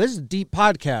 wow, this is a deep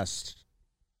podcast.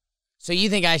 So you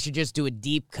think I should just do a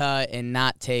deep cut and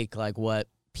not take like what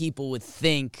people would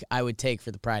think I would take for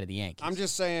the Pride of the Yankees? I'm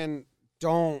just saying,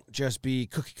 don't just be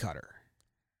cookie cutter.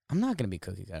 I'm not going to be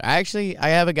cookie cut. I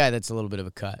have a guy that's a little bit of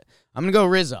a cut. I'm going to go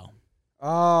Rizzo.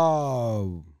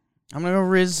 Oh. I'm going to go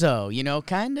Rizzo. You know,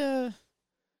 kind of.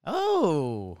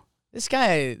 Oh, this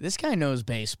guy knows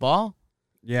baseball.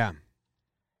 Yeah.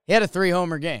 He had a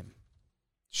 3-homer game.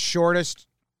 Shortest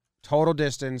total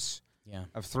distance Yeah.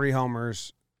 of 3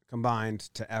 homers combined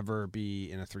to ever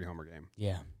be in a 3-homer game.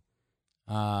 Yeah.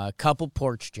 A couple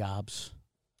porch jobs.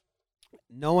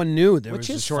 No one knew there Which was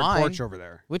a is short fine. porch over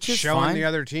there. Which is showing fine. the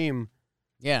other team,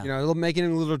 Yeah. making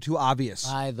it a little too obvious.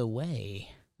 By the way,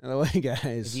 By the way,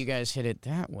 guys, if you guys hit it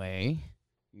that way,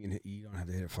 you don't have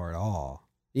to hit it far at all.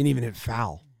 You didn't even hit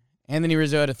foul. Anthony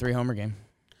Rizzo had a 3-homer game.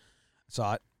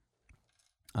 Saw it.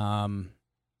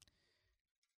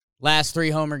 Last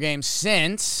 3-homer games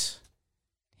since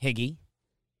Higgy.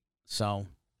 So,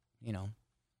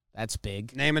 that's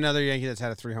big. Name another Yankee that's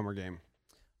had a 3-homer game.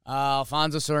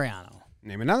 Alfonso Soriano.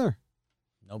 Name another.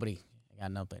 Nobody. I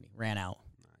got nobody. Ran out.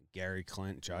 Gary,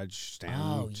 Clint, Judge, Stanton.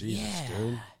 Oh, Jesus, yeah.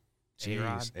 dude.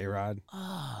 A-Rod. Jeez, A-Rod.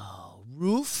 Oh,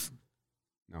 Roof?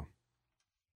 No.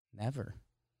 Never.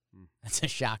 Hmm. That's a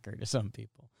shocker to some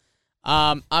people.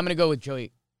 I'm going to go with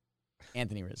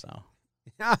Anthony Rizzo.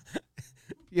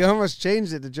 You almost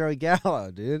changed it to Joey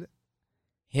Gallo, dude.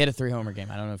 He had a 3-homer game.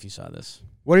 I don't know if you saw this.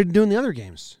 What did he do in the other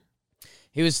games?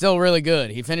 He was still really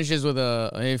good. He finishes with a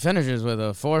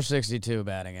 462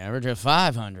 batting average, a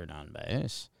 500 on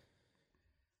base.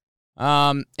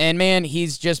 And man,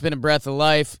 he's just been a breath of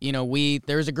life.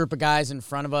 There was a group of guys in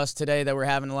front of us today that were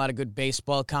having a lot of good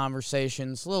baseball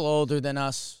conversations, a little older than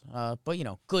us, but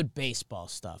good baseball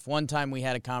stuff. One time we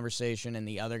had a conversation and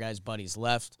the other guy's buddies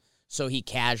left, so he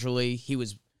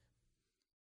was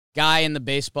guy in the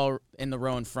baseball in the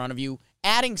row in front of you,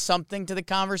 adding something to the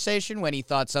conversation when he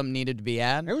thought something needed to be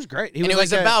added. It was great. It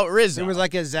was about Rizzo. It was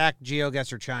like a Zach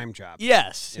GeoGuessr chime job.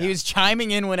 Yes, Yeah. he was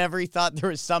chiming in whenever he thought there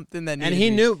was something that needed And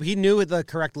he to be- knew the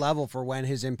correct level for when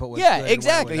his input was Yeah, good and when it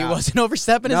exactly. was He out. wasn't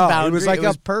overstepping his No, boundary. it was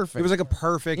like perfect. It was like a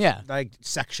perfect Yeah.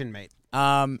 section mate.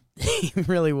 He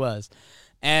really was.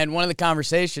 And one of the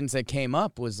conversations that came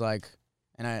up was like,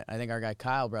 and I think our guy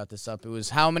Kyle brought this up. It was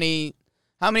how many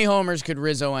homers could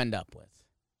Rizzo end up with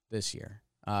this year?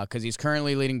 Because he's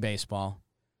currently leading baseball.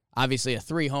 Obviously, a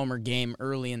 3-homer game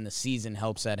early in the season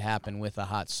helps that happen with a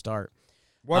hot start.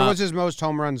 What was his most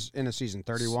home runs in a season?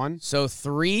 31? So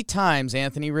 3 times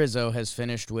Anthony Rizzo has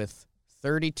finished with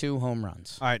 32 home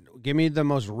runs. All right, give me the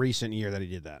most recent year that he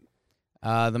did that.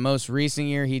 The most recent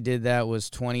year he did that was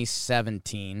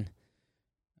 2017.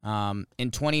 In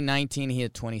 2019, he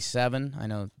hit 27. I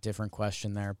know, different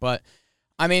question there. But,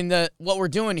 I mean, what we're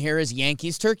doing here is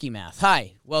Yankees turkey math.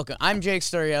 Hi, welcome. I'm Jake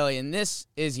Storielli, and this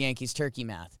is Yankees turkey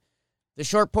math. The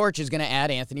short porch is going to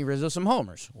add Anthony Rizzo some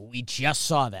homers. We just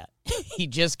saw that. He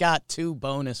just got 2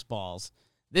 bonus balls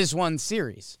this one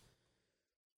series.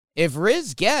 If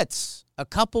Riz gets a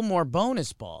couple more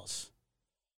bonus balls,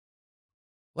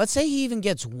 let's say he even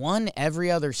gets 1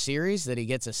 every other series that he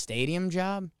gets a stadium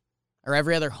job, or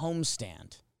every other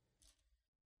homestand,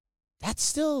 that's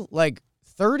still like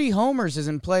 30 homers is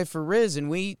in play for Riz, and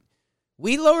we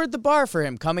lowered the bar for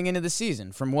him coming into the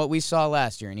season from what we saw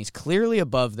last year, and he's clearly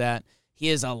above that. He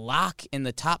is a lock in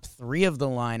the top 3 of the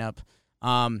lineup.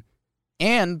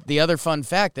 And the other fun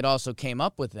fact that also came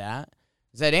up with that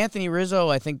is that Anthony Rizzo,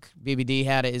 I think BBD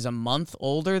had it, is a month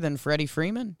older than Freddie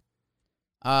Freeman.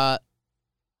 So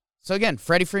again,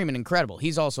 Freddie Freeman, incredible.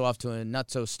 He's also off to a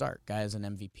nutso start. Guy has an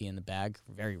MVP in the bag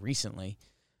very recently.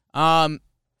 The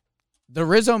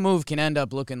Rizzo move can end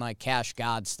up looking like Cash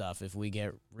God stuff if we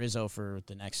get Rizzo for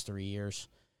the next 3 years,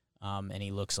 and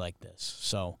he looks like this.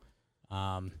 So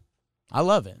I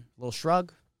love it. Little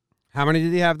shrug. How many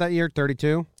did he have that year?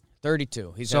 32?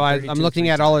 32. He's So had I'm 32 looking 3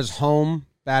 at all his times. home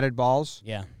batted balls.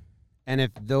 Yeah. And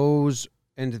if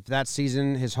that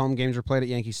season his home games were played at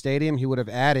Yankee Stadium, he would have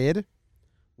added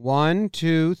 1,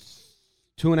 2,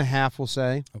 2.5, we'll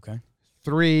say. Okay.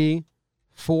 3,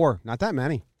 4. Not that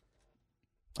many.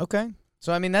 Okay.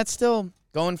 So, I mean, that's still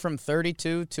going from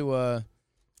 32 to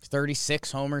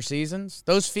 36 homer seasons.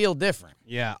 Those feel different,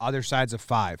 Yeah, other sides of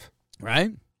 5.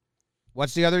 right?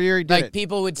 What's the other year he did Like it?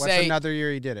 people would What's say, another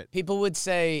year he did it?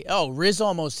 oh, Riz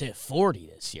almost hit 40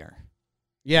 this year.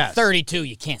 Yes. 32,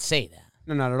 you can't say that.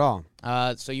 No, not at all.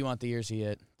 So you want the years he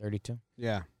hit 32?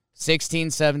 Yeah. 16,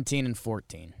 17, and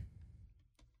 14.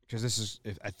 Because this is,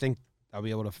 I think I'll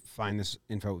be able to find this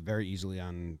info very easily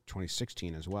on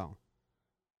 2016 as well.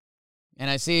 And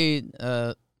I see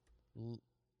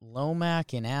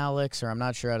Lomac and Alex, or I'm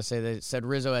not sure how to say that, said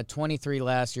Rizzo had 23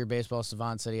 last year. Baseball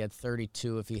Savant said he had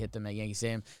 32 if he hit them at Yankee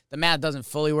Stadium. The math doesn't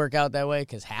fully work out that way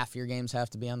because half your games have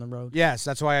to be on the road. Yes,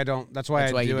 that's why I don't. That's why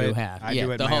I you do do it. half. I Yeah,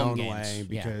 do it the my home own games. way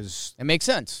Yeah. because It makes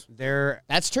sense. they're.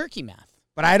 That's turkey math.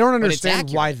 But I don't But it's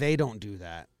understand why accurate. they don't do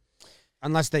that.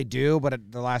 Unless they do,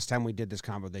 but the last time we did this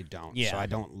combo, they don't. Yeah. So I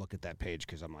don't look at that page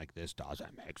because I'm like, this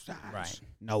doesn't make sense. Right.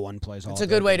 No one plays all. It's a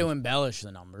good way to embellish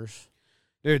the numbers.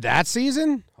 Dude, that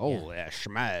season? Holy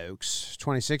smokes!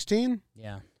 2016.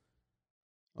 Yeah.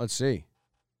 Let's see.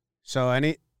 So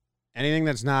anything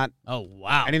that's not Oh,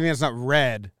 wow. anything that's not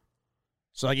red.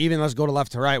 So like even let's go to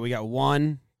left to right. We got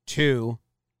 1, 2.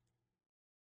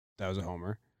 That was a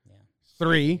homer. Yeah.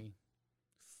 3.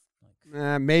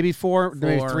 Maybe 4.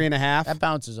 Maybe 4. 3.5. That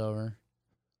bounces over.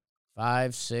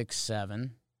 5, 6,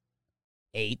 7,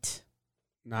 8.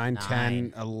 9,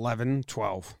 10, 11,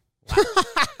 12.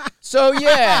 So,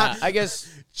 yeah, I guess.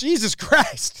 Jesus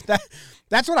Christ.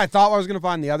 That's what I thought I was going to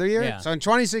find the other year. Yeah. So in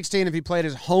 2016, if he played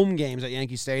his home games at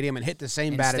Yankee Stadium and hit the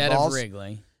same batted Instead balls, of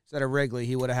Wrigley. instead of Wrigley,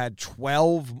 he would have had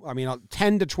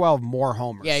 10 to 12 more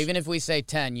homers. Yeah, even if we say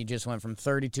 10, you just went from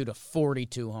 32 to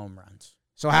 42 home runs.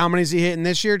 So how many is he hitting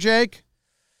this year, Jake?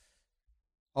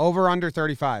 Over, under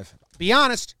 35. Be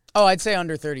honest. Oh, I'd say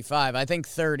under 35. I think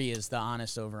 30 is the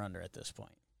honest over-under at this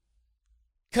point.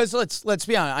 Because let's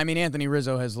be honest. I mean, Anthony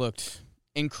Rizzo has looked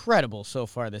incredible so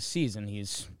far this season.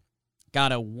 He's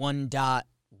got a 1.1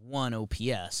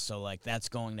 OPS, so, like, that's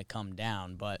going to come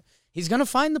down. But he's going to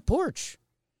find the porch.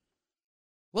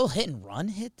 Little hit-and-run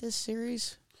hit this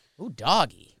series. Ooh,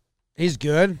 doggy. He's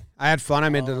good. I had fun. I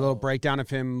made the little breakdown of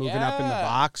him moving up in the Yeah.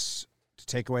 box to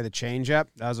take away the changeup.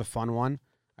 That was a fun one.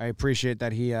 I appreciate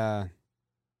that he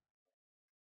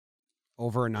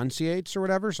over-enunciates or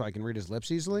whatever so I can read his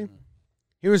lips easily.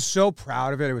 He was so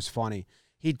proud of it. It was funny.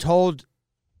 He told,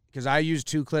 because I used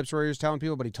 2 clips where he was telling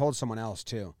people, but he told someone else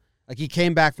too. Like he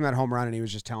came back from that home run and he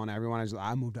was just telling everyone,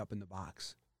 I moved up in the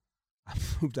box. I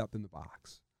moved up in the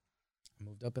box.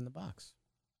 Moved up in the box.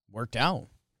 Worked out.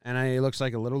 And he looks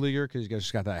like a little leaguer because he's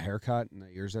just got that haircut and the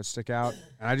ears that stick out.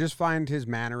 And I just find his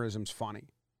mannerisms funny.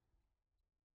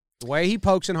 The way he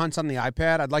pokes and hunts on the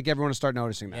iPad, I'd like everyone to start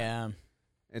noticing that. Yeah.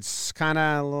 It's kind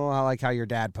of a little like how your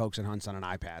dad pokes and hunts on an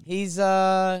iPad. He's,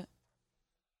 the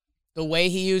way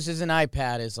he uses an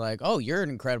iPad is like, oh, you're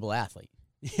an incredible athlete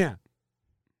Yeah.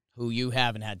 who you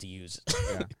haven't had to use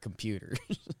Yeah. a computer.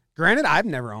 Granted, I've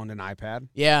never owned an iPad.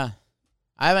 Yeah.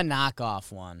 I have a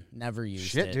knockoff one. Never used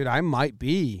Shit, it. dude, I might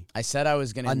be I said I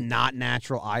was going a to. not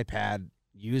natural iPad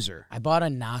user. I bought a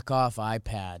knockoff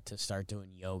iPad to start doing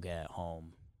yoga at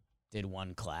home. did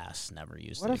one class, never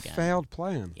used What it a again. failed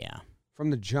plan Yeah. from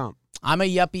the jump. I'm a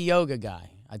yuppie yoga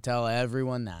guy. I tell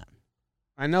everyone that.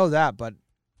 I know that, but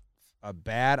a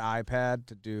bad iPad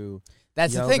to do.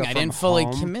 That's the Yoga thing. I from didn't fully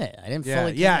home? commit. I didn't Yeah.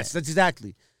 fully commit. Yes, that's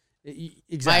exactly.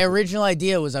 Exactly. My original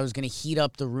idea was I was going to heat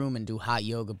up the room and do hot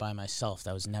yoga by myself.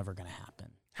 That was never going to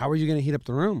happen. How are you going to heat up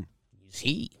the room? Use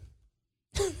heat.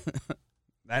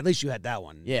 At least you had that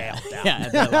one. Yeah. nailed down. Yeah, I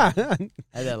had that locked.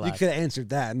 I had that You locked. could have answered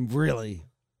that and really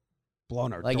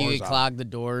blown our Like doors you could off. clog the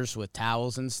doors with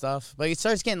towels and stuff. But it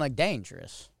starts getting like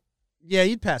dangerous. Yeah,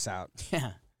 you'd pass out.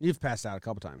 Yeah. You've passed out a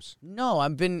couple times. No,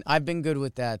 I've been good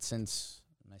with that since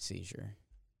my seizure.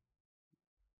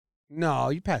 No,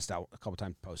 you passed out a couple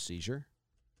times post seizure.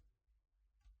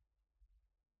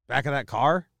 Back of that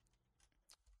car?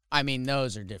 I mean,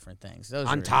 those are different things. Those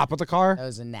On were- top of the car? That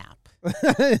was a nap.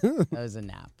 That was a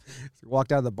nap.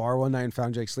 Walked out of the bar one night and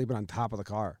found Jake sleeping on top of the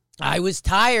car. I was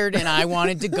tired and I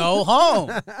wanted to go home.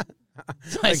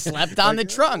 So I slept on the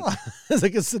trunk. It's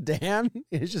like a sedan.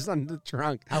 It's just on the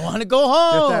trunk. I want to go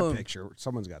Get home. that picture.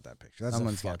 Someone's got that picture. That's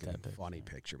Someone's a got fucking that picture. funny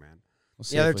picture, man. We'll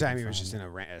see The if other we time can he was find just it.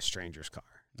 in a stranger's car.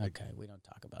 Okay, we don't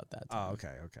talk about that. Oh,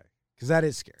 time. okay. Because that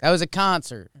is scary. That was a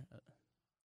concert.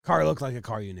 Car looked like a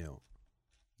car you knew.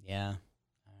 Yeah.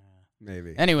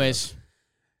 Maybe. Anyways,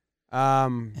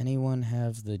 Um, anyone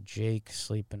have the Jake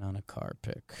sleeping on a car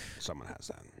pic? someone has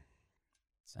that.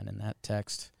 Send in that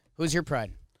text. Who's your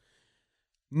pride?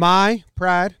 My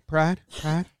pride Pride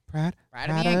of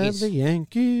the Yankees. the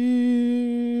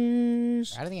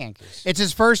Yankees. Pride of the Yankees. It's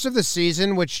his first of the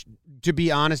season, which, to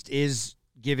be honest, is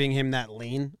giving him that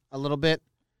lean a little bit.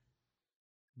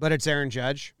 But it's Aaron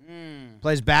Judge.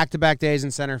 Plays back-to-back days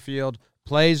in center field.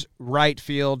 Plays right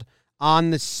field. On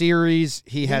the series,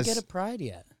 he Didn't has get a pride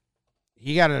yet.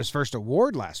 he got his first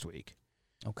award last week.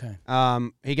 Okay.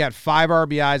 He got 5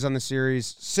 RBIs on the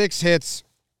series, 6 hits,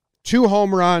 2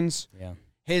 home runs. Yeah.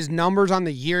 His numbers on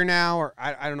the year now, or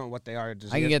I don't know what they are.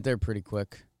 Does I he can have- get there pretty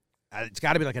quick. It's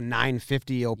got to be like a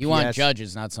 950 OPS. You want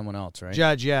Judges, not someone else, right?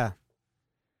 Judge, yeah.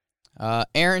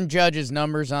 Aaron Judge's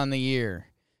numbers on the year.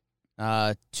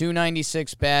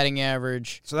 296 batting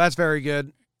average, So that's very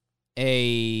good.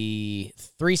 a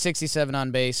 367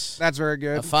 on base, That's very a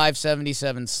good.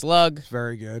 577 slug It's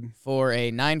very good. for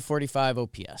a 945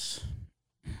 OPS.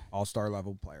 All-star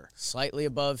level player. Slightly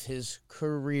above his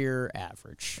career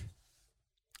average.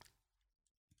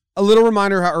 A little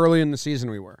reminder how early in the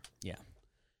season we were. Yeah.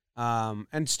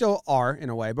 And still are in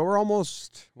a way, but we're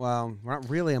almost, well, we're not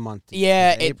really a month deep.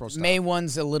 Yeah, The April stuff. May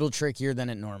 1's a little trickier than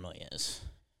it normally is.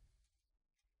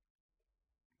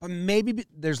 But maybe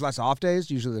there's less off days.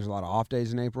 Usually there's a lot of off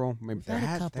days in April. Maybe We've there had a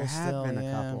had couple still, been a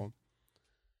yeah. couple.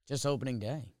 Just opening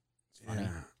day. It's funny.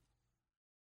 Yeah.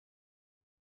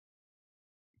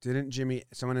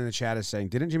 Someone in the chat is saying,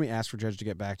 didn't Jimmy ask for Judge to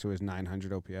get back to his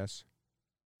 900 OPS?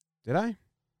 Did I?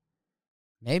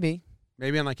 Maybe.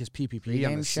 Maybe on like his PPP on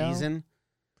Pre-game the show? season.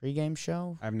 Pre-game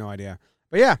show? I have no idea.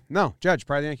 But yeah, no, Judge,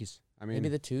 probably the Yankees. I mean, Maybe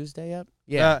the Tuesday up?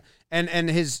 Yeah. and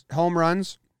his home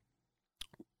runs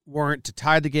weren't to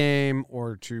tie the game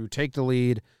or to take the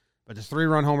lead, but the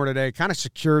 3-run homer today kind of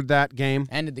secured that game.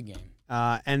 Ended the game.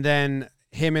 And then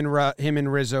him and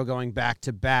Rizzo going back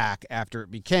to back after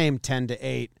it became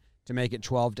 10-8 to make it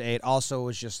 12-8 also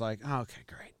was just like, oh, okay,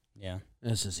 great. Yeah.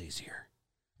 This is easier.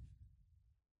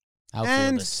 Outfield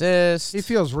And assist. He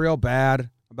feels real bad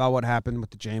about what happened with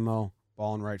the JMO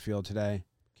ball in right field today.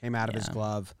 Came out of his Yeah.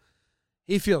 glove.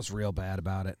 He feels real bad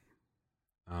about it.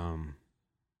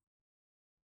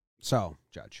 So,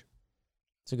 Judge,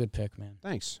 It's a good pick, man.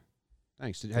 thanks.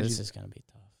 How'd This you is going to be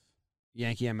tough.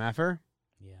 Yankee MFer?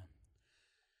 Yeah.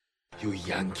 You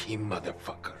Yankee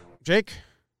motherfucker. Jake,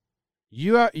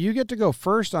 you get to go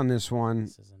first on this one.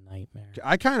 This is a nightmare.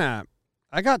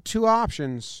 I got 2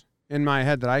 options in my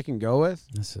head that I can go with,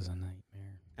 This is a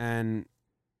nightmare. and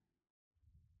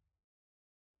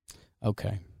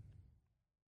Okay.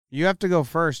 you have to go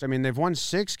first. I mean, they've won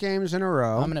 6 games in a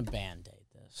row. I'm going to Band-Aid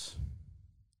this.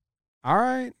 All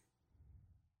right.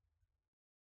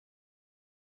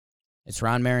 It's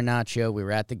Ron Marinaccio. We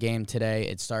were at the game today.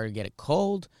 It started to get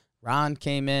cold. Ron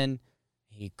came in.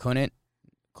 He couldn't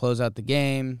close out the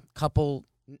game. Couple,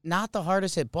 not the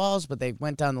hardest hit balls, but they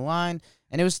went down the line,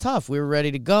 and it was tough. We were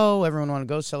ready to go. Everyone wanted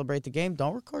to go celebrate the game.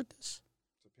 Don't record this.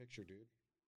 It's a picture, dude.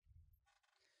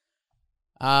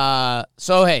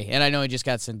 So, hey, and I know he just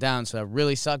got sent down, so that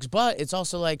really sucks, but it's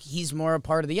also like he's more a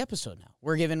part of the episode now.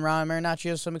 We're giving Ron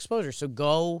Marinaccio some exposure, so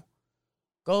go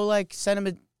like, send him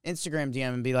an Instagram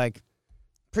DM and be like,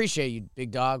 appreciate you,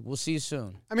 big dog. We'll see you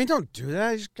soon. I mean, don't do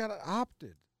that. You just got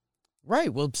opted.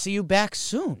 Right, we'll see you back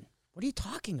soon. What are you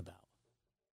talking about?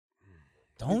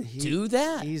 Don't do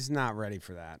that. He's not ready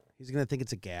for that. He's going to think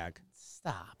it's a gag.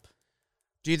 Stop.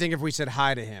 Do you think if we said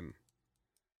hi to him,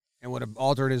 it would have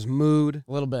altered his mood,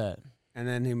 A little bit. and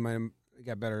then he might have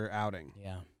got better outing?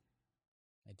 Yeah.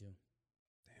 I do.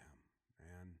 Damn,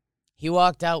 man. He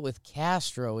walked out with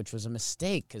Castro, which was a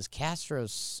mistake because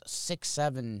Castro's a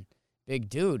 6'7" big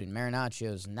dude and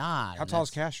Marinaccio's not. How tall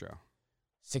is Castro?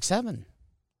 6'7".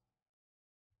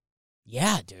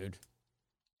 Yeah, dude.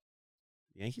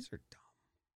 Yankees are dumb.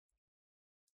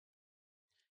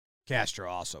 Castro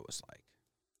also was like,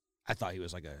 I thought he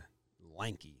was like a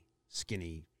lanky,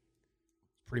 skinny,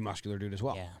 pretty muscular dude as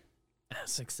well. Yeah.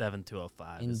 6'7",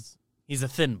 205. In- He's a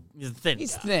thin guy.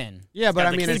 He's thin. Yeah, but Got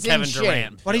I the mean, he's Kevin in shape.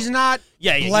 Durant. but he's not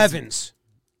Yeah, yeah, Blevins.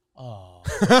 Oh,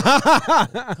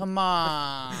 come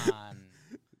on.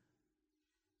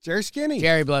 Jerry Skinny.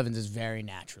 Jerry Blevins is very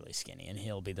naturally skinny, and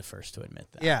he'll be the first to admit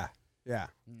that. Yeah, yeah,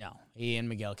 No, he and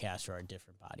Miguel Castro are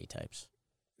different body types.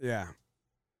 yeah.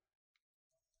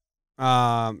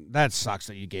 That sucks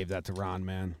that you gave that to Ron,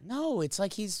 man. No, it's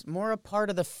like he's more a part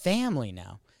of the family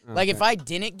now. Like, if Okay. I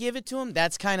didn't give it to him,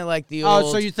 that's kind of like the old...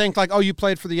 Oh, so you think like, oh, you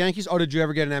played for the Yankees? Oh, did you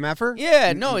ever get an MFer?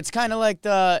 Yeah, no, it's kind of like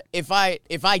the... If I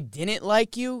didn't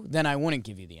like you, then I wouldn't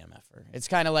give you the MFer. It's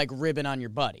kind of like ribbing on your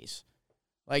buddies.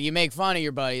 Like, you make fun of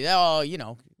your buddies. Oh,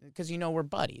 because we're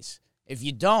buddies. If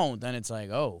you don't, then it's like,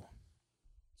 oh,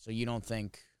 so you don't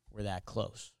think we're that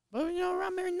close. But,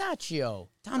 Ron Marinaccio,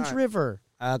 Tom's All right. River.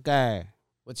 Okay.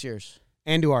 What's yours?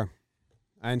 Andujar.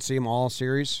 I didn't see him all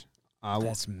series.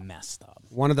 That's messed up.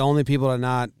 One of the only people to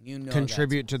not You know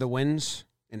contribute to the wins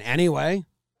in any way.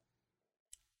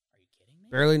 Are you kidding me?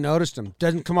 Barely noticed him.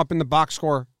 Doesn't come up in the box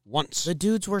score once. The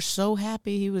dudes were so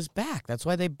happy he was back. That's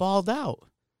why they balled out.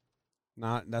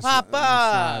 That's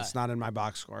Papa! it's not in my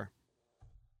box score.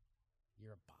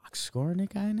 You're a box score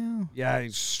guy now? Yeah,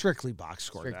 it's strictly box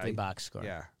score. Strictly guy. box score.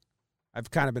 Yeah. I've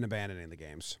kind of been abandoning the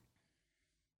games.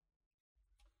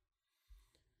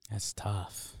 That's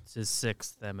tough. It's his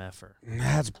 6th MFer.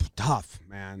 That's tough,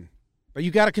 man. But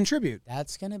you got to contribute.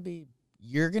 That's going to be,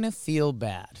 you're going to feel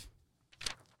bad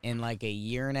in like a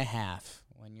year and a half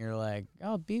when you're like,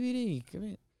 oh, BBD,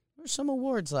 there's some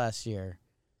awards last year.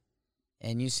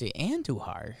 And you see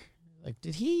Andujar. Like,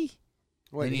 did he?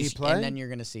 Wait, and did he he's- play? And then you're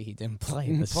going to see he didn't play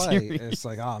He in the didn't play. series. It's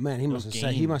like, oh man, he must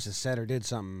have said or did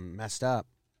something messed up.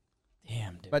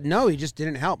 Damn, dude. But no, he just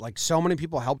didn't help. Like so many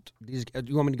people helped these.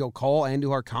 You want me to go Cole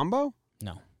Andujar combo?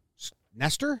 No,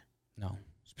 Nestor? no,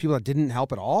 People that didn't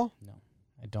help at all. no.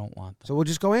 I don't want that. So we'll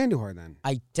just go Andujar then.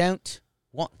 I don't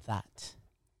want that.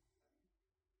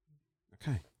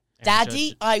 Okay. Aaron Daddy,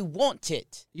 Judge- I want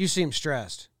it. You seem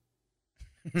stressed.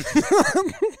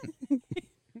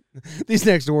 These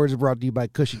next awards are brought to you by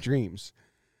Cushy Dreams,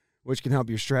 which can help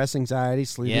your stress, anxiety,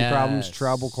 sleeping problems, Yes.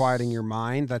 trouble quieting your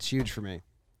mind. That's huge for me.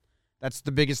 That's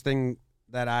the biggest thing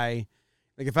that like.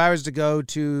 If I was to go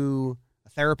to a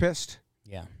therapist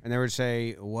Yeah. and they would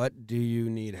say, "What do you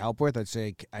need help with?" I'd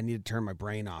say, "I need to turn my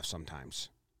brain off sometimes."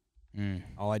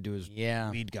 All I do is Yeah.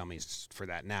 weed gummies for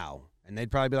that now. And they'd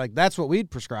probably be like, "That's what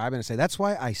we'd prescribe." And I'd say, "That's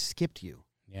why I skipped you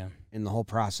Yeah. in the whole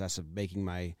process of making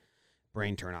my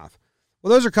brain turn off." Well,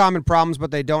 those are common problems,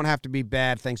 but they don't have to be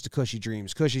bad thanks to Cushy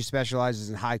Dreams. Cushy specializes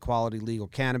in high-quality legal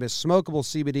cannabis, smokable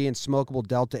CBD, and smokable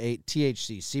Delta-8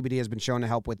 THC. CBD has been shown to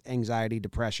help with anxiety,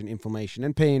 depression, inflammation,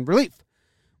 and pain relief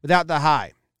without the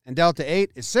high. And Delta-8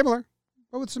 is similar,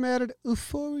 but with some added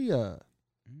euphoria.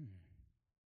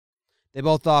 They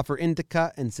both offer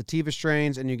indica and sativa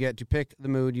strains, and you get to pick the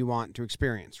mood you want to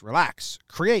experience. Relax,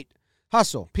 create,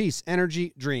 hustle, peace,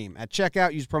 energy, dream. At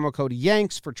checkout, use promo code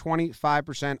YANKS for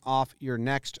 25% off your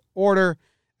next order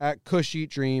at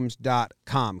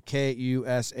cushydreams.com.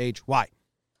 Kushy.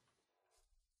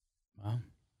 Wow.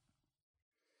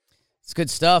 It's good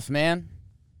stuff, man.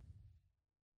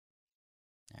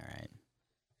 All right.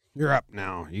 You're up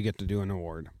now. You get to do an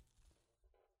award.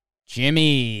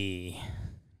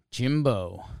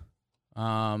 Jimbo.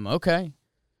 Okay.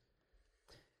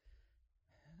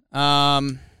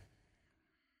 I'm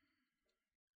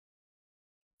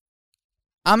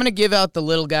going to give out the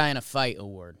little guy in a fight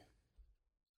award.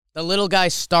 The little guy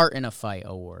starting a fight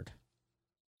award.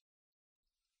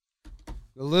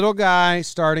 The little guy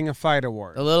starting a fight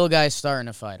award. The little guy starting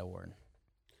a fight award.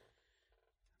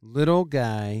 Little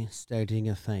guy starting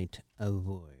a fight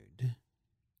award.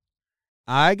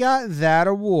 I got that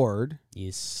award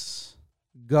Yes.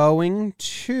 going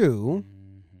to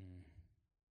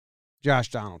Josh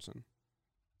Donaldson.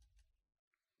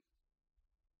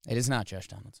 It is not Josh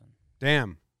Donaldson.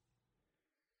 Damn.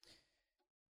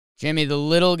 Jimmy, the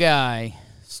little guy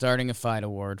starting a fight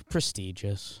award.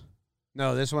 Prestigious.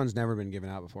 No, this one's never been given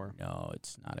out before. No,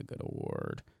 it's not a good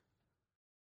award.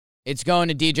 It's going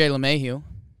to DJ LeMahieu.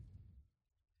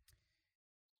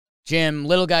 Jim,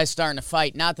 little guy's starting to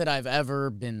fight. Not that I've ever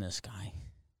been this guy.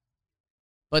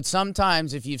 But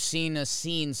sometimes if you've seen a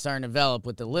scene starting to develop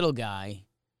with the little guy,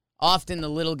 often the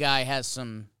little guy has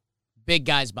some big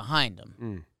guys behind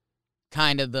him.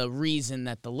 Kind of the reason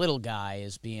that the little guy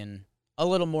is being a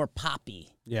little more poppy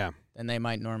than they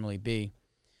might normally be.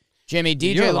 Jimmy,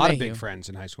 DJ You had a lot of LeMahieu. big friends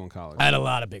in high school and college. I had a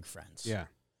lot of big friends. Yeah.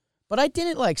 But I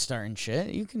didn't like starting shit.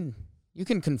 You can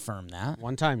confirm that.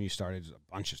 One time you started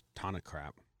a ton of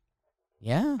crap.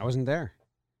 Yeah? I wasn't there.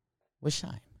 Which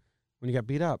time? When you got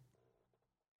beat up.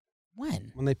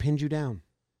 When? When they pinned you down.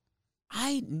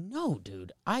 I know,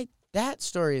 dude. That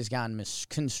story has gotten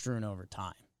misconstrued over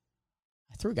time.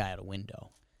 I threw a guy out a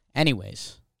window.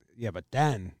 Anyways. Yeah, but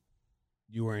then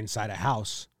you were inside a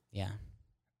house. Yeah.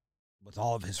 With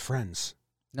all of his friends.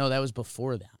 No, that was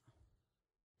before that.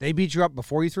 They beat you up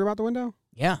before you threw him out the window?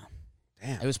 Yeah.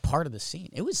 Damn. It was part of the scene.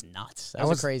 It was nuts. That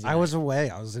was crazy. I was away.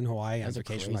 I was in Hawaii That on was a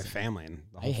vacation with my crazy family. And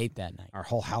I hate that night. our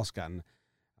whole house got in a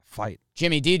fight.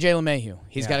 Jimmy, DJ LeMahieu.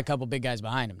 He's Yeah. got a couple big guys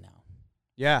behind him now.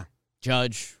 Yeah.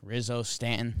 Judge, Rizzo,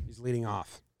 Stanton. He's leading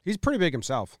off. He's pretty big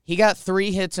himself. He got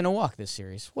 3 hits and a walk this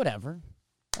series. Whatever.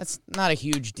 That's not a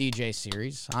huge DJ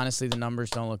series. Honestly, the numbers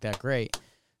don't look that great.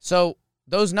 So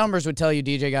those numbers would tell you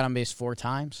DJ got on base 4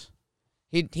 times.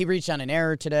 He reached on an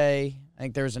error today. I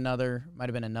think there was might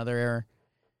have been another error.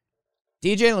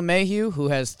 DJ LeMahieu, who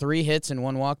has 3 hits and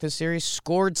 1 walk this series,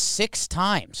 scored 6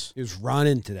 times He was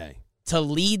running today. to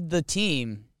lead the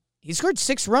team. He scored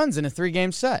 6 runs in a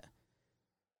 3-game set.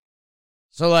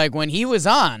 So, like, when he was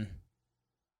on,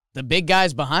 the big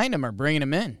guys behind him are bringing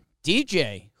him in.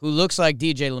 DJ, who looks like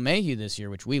DJ LeMahieu this year,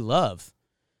 which we love,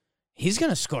 he's going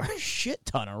to score a shit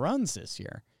ton of runs this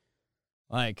year.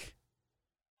 Like,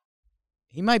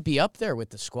 he might be up there with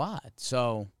the squad.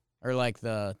 So, or like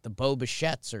the Bo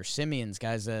Bichette's or Simeon's,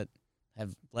 guys that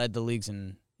have led the leagues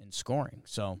in scoring.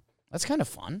 So, that's kind of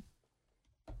fun.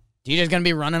 DJ's going to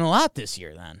be running a lot this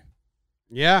year then.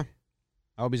 Yeah.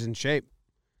 I hope he's in shape.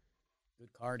 Good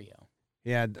cardio.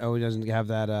 Yeah. Oh, he doesn't have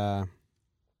that.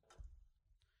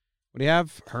 What do you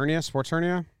have? Hernia? Sports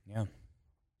hernia? Yeah.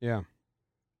 Yeah.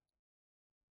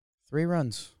 3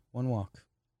 runs, 1 walk.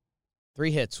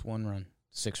 3 hits, 1 run.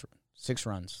 6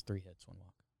 runs, 3 hits, 1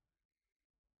 walk.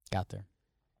 Got there.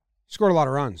 Scored a lot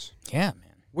of runs. Yeah,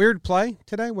 man. Weird play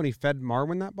today when he fed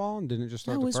Marwin that ball and didn't just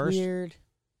throw That it to was first. weird.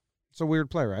 It's a weird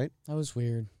play, right? That was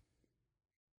weird.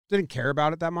 Didn't care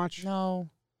about it that much. No.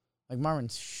 Like Marvin.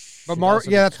 But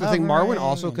that's the thing. Marwin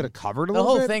also could have covered a The little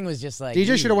whole bit. thing was just like.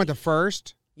 DJ should have went to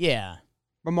first, Yeah.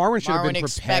 but Marwin should have Marvin been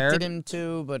expected prepared. him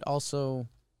to, but also.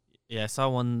 Yeah, I saw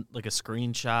one, like a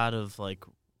screenshot of like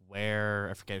where,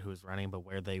 I forget who was running, but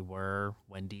where they were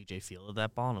when DJ fielded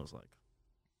that ball, and it was like,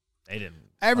 they didn't.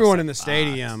 Everyone bust in the that box.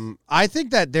 stadium. I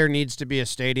think that there needs to be a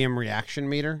stadium reaction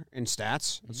meter in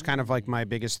stats. It's kind of like my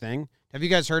biggest thing. Have you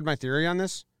guys heard my theory on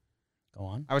this? Go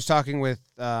on. I was talking with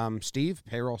Steve,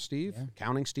 payroll Steve, Yeah.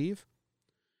 accounting Steve,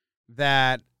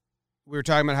 that we were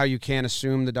talking about how you can't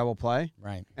assume the double play.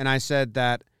 Right. And I said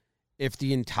that if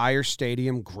the entire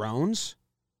stadium groans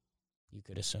You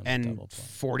could assume. and double play.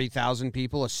 40,000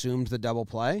 people assumed the double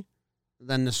play,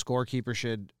 then the scorekeeper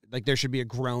should, like, there should be a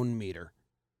groan meter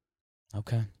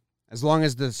Okay. as long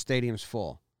as the stadium's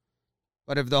full.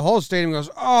 But if the whole stadium goes,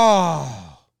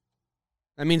 oh,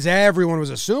 that means everyone was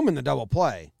assuming the double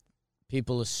play.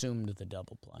 People assumed the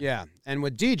double play. Yeah. And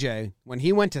with DJ, when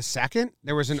he went to second,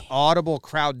 there was an audible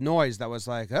crowd noise that was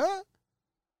like, huh?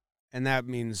 And that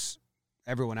means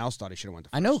everyone else thought he should have went to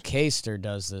first. I know Kaster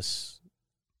does this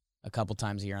a couple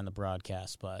times a year on the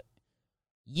broadcast, but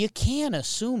you can't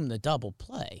assume the double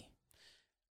play.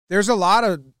 There's a lot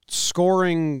of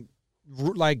scoring,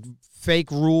 like,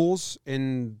 fake rules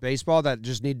in baseball that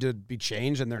just need to be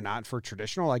changed, and they're not for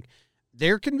traditional. Like,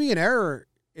 there can be an error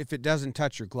if it doesn't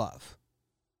touch your glove.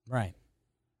 Right.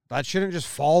 That shouldn't just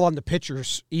fall on the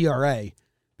pitcher's ERA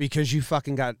because you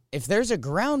fucking got... If there's a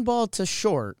ground ball to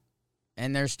short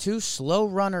and there's 2 slow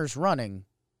runners running,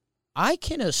 I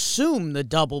can assume the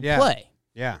double Yeah. play.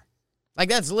 Yeah. Like,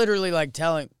 that's literally like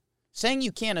saying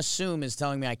you can't assume is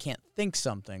telling me I can't think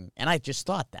something, and I just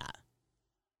thought that.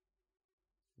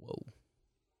 Whoa.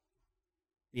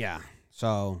 Yeah.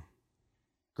 So,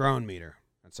 groan meter.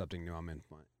 That's something new I'm in.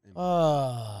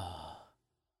 Oh.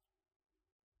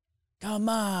 Come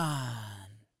on.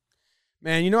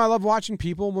 Man, you know I love watching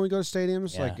people when we go to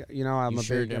stadiums. Yeah. Like, you know, I'm You a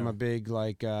sure big, do. I'm a big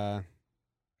like.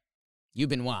 You've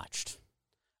been watched.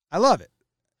 I love it.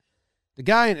 The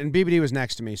guy and BBD was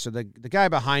next to me, so the guy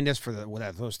behind us for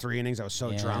those 3 innings, I was so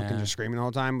drunk and Yeah. just screaming the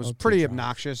whole time, was Oh, too pretty drunk.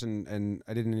 obnoxious, and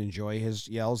I didn't enjoy his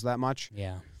yells that much.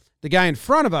 Yeah. The guy in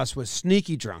front of us was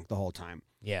sneaky drunk the whole time.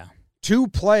 Yeah. 2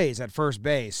 plays at first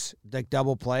base, like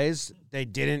double plays, they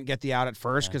didn't get the out at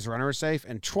first because the runner was safe.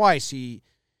 And twice he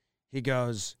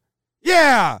goes,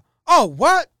 yeah, oh,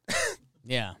 what?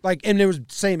 Yeah. Like, and it was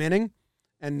same inning.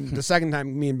 And the second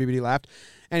time, me and BBD laughed.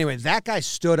 Anyway, that guy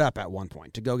stood up at one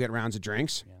point to go get rounds of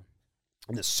drinks. Yeah.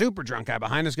 And the super drunk guy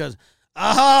behind us goes,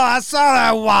 oh, I saw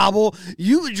that wobble.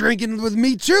 You were drinking with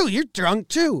me, too. You're drunk,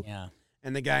 too. Yeah.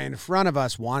 And the guy in front of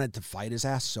us wanted to fight his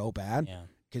ass so bad. Yeah.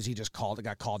 Because he just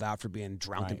got called out for being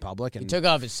drunk in public. And He took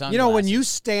off his sunglasses. you know, when you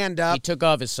stand up, He took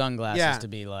off his sunglasses to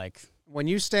be like, when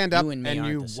you stand up You and me and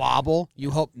aren't you the same. wobble,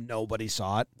 you hope nobody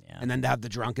saw it. Yeah. And then to have the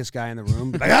drunkest guy in the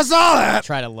room be like, I saw that.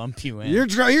 try to lump you in.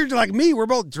 You're like me. We're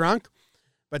both drunk.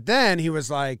 But then he was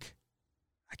like,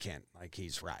 I can't. Like,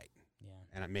 he's right. Yeah.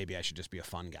 And maybe I should just be a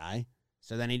fun guy.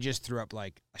 So then he just threw up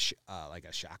like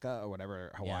a shaka or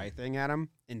whatever Hawaii thing at him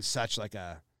in such like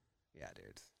a, yeah,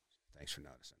 dude. Thanks for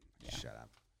noticing. Yeah. Shut up.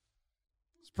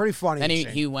 It's pretty funny.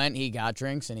 Then he got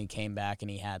drinks, and he came back, and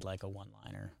he had like a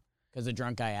one-liner. Because the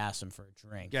drunk guy asked him for a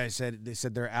drink. Yeah, they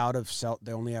said they're out of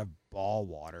they only have ball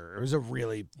water. It was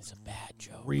It's a bad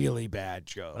joke. really bad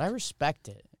joke. But I respect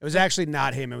it. It was actually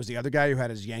not him. It was the other guy who had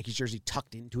his Yankees jersey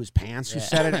tucked into his pants who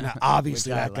said it, and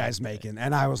obviously Which I that guy's liked making.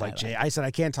 And I was like, I Jay, I said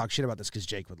I can't talk shit about this because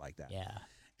Jake would like that. Yeah.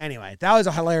 Anyway, that was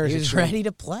a hilarious. He was exchange. ready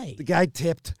to play. The guy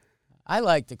tipped. I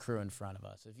like the crew in front of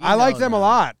us. If you I like know them a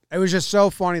lot. It was just so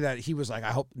funny that he was like,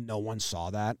 I hope no one saw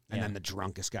that. And Yeah. then the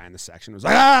drunkest guy in the section was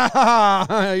like,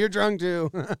 ah, you're drunk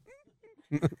too.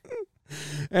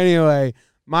 Anyway,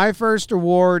 my first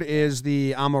award is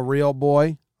the I'm a Real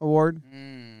Boy award.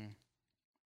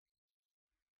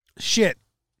 Shit.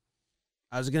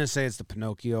 I was going to say it's the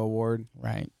Pinocchio award,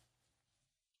 Right.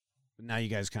 but now you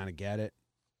guys kind of get it.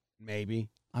 Maybe.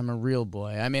 I'm a real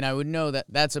boy. I mean, I would know that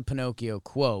that's a Pinocchio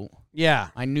quote. Yeah.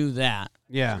 I knew that.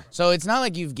 Yeah. So it's not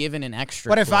like you've given an extra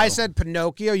But if I quote. said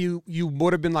Pinocchio, you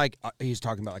would have been like, he's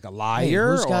talking about like a liar Hey,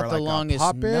 who's got or the like longest a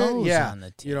puppet. nose Yeah. on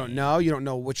the You don't team? know. You don't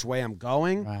know which way I'm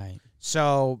going. Right.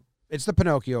 So it's the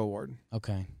Pinocchio award.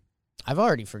 Okay. I've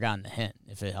already forgotten the hint,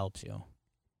 if it helps you.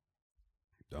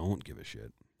 Don't give a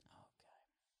shit.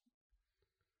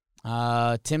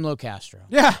 Tim Locastro.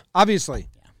 Yeah, obviously.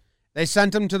 Yeah. They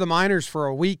sent him to the minors for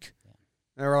a week.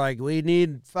 They were like, we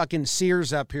need fucking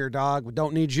Sears up here, dog. We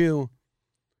don't need you.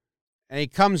 And he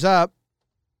comes up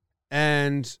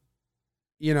and,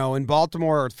 you know, in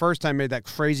Baltimore, the first time made that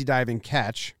crazy diving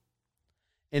catch.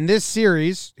 In this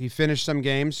series, he finished some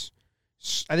games.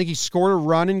 I think he scored a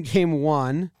run in game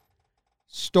 1,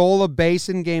 stole a base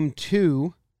in game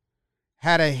 2,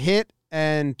 had a hit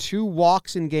and 2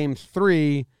 walks in game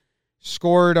 3,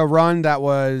 scored a run that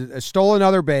was stole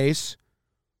another base,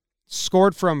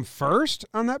 scored from first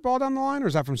on that ball down the line, or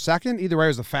is that from second? Either way, it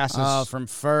was the fastest. Oh, from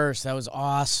first. That was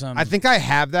awesome. I think I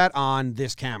have that on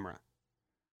this camera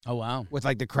Oh, wow. with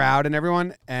like the crowd and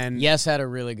everyone. And Yes had a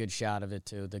really good shot of it,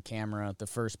 too. The camera, the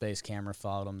first base camera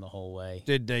followed him the whole way.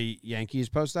 did the Yankees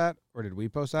post that, or did we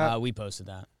post that? We posted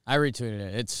that. I retweeted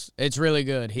it. It's really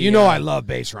good. You know I love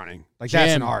base running. Like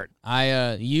that's an Jim, art.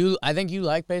 I think you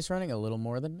like base running a little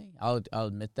more than me. I'll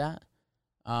admit that.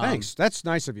 Thanks. That's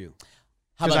nice of you.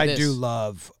 How Because about I this? do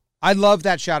love. I love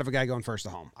that shot of a guy going first to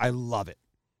home. I love it.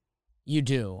 You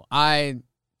do.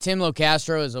 Tim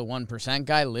Locastro is a 1%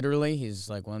 guy, literally. He's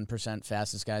like 1%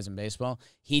 fastest guys in baseball.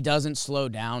 He doesn't slow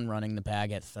down running the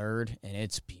bag at third, and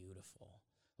it's beautiful.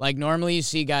 Like, normally you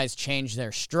see guys change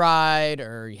their stride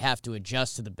or you have to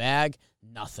adjust to the bag.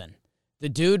 Nothing. The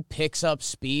dude picks up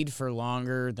speed for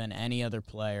longer than any other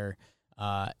player.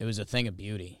 It was a thing of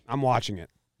beauty. I'm watching it.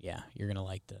 Yeah, you're going to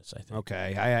like this, I think.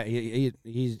 Okay.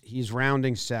 He's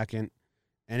rounding second,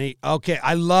 and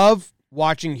I love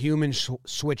watching humans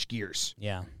switch gears.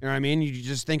 Yeah, You know what I mean? You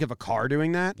just think of a car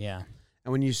doing that. yeah.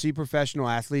 And when you see professional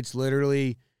athletes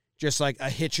literally just like a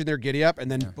hitch in their giddy up and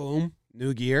then boom,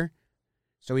 new gear.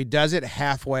 So he does it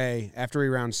halfway after he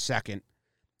rounds second,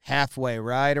 halfway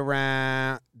right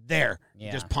around there. Yeah.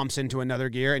 He just pumps into another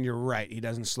gear, and you're right. He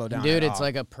doesn't slow down. Dude, at it's all.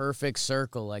 like a perfect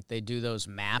circle. Like they do those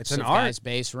maps It's an of art. guys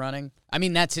base running. I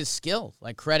mean, that's his skill.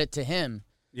 Like, credit to him.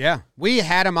 Yeah. We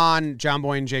had him on John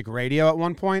Boy and Jake Radio at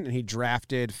one point, and he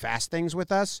drafted Fast Things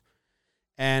with us.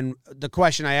 And the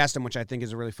question I asked him, which I think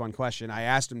is a really fun question, I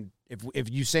asked him, if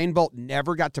Usain Bolt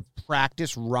never got to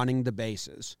practice running the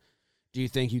bases, do you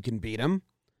think you can beat him?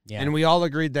 Yeah. And we all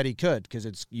agreed that he could,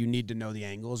 because you need to know the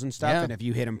angles and stuff. Yeah. And if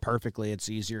you hit him perfectly, it's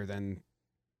easier than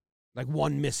like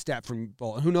one misstep from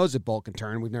Bolt. Who knows if Bolt can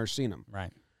turn? We've never seen him.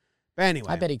 Right. But anyway.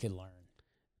 I bet he could learn.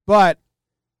 But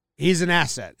he's an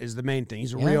asset is the main thing.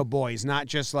 He's a Yeah. real boy. He's not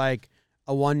just like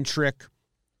a one-trick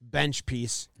bench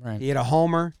piece. Right. He hit a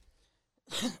homer.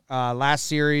 Last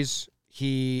series,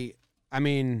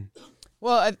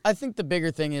 Well, I think the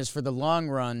bigger thing is for the long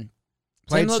run,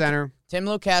 played center. Tim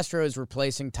LoCastro is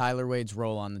replacing Tyler Wade's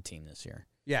role on the team this year.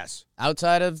 Yes.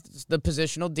 Outside of the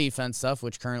positional defense stuff,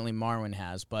 which currently Marwin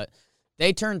has, but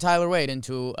they turned Tyler Wade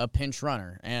into a pinch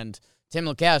runner. And Tim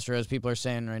LoCastro, as people are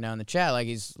saying right now in the chat, like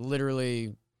he's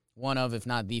literally one of, if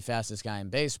not the fastest guy in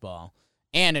baseball,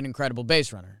 and an incredible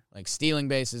base runner, like stealing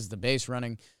bases, the base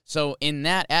running. So in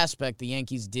that aspect, the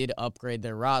Yankees did upgrade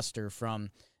their roster from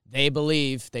they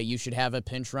believe that you should have a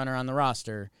pinch runner on the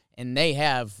roster, and they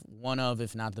have one of,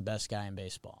 if not the best guy in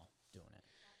baseball doing it.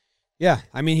 Yeah,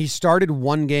 I mean, he started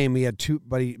one game. He had two,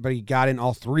 but he got in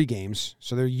all 3 games.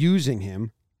 So they're using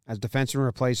him as defensive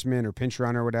replacement or pinch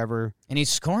runner or whatever. And he's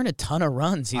scoring a ton of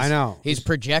runs. I know. He's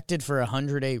projected for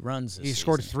 108 runs this He season.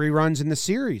 scored 3 runs in the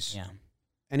series. Yeah.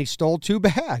 And he stole 2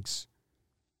 bags.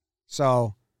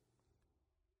 So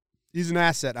he's an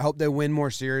asset. I hope they win more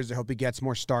series. I hope he gets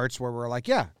more starts where we're like,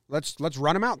 yeah, let's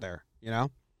run him out there, you know?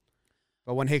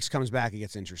 But when Hicks comes back, it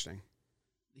gets interesting.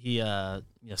 He,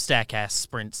 Statcast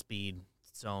sprint speed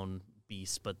zone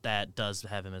beast, but that does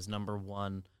have him as number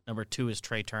 1. Number 2 is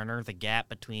Trey Turner. The gap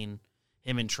between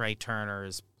him and Trey Turner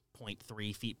is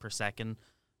 0.3 feet per second.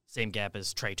 Same gap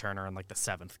as Trey Turner and like the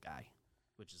 7th guy,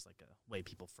 which is like a way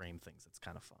people frame things. It's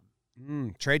kind of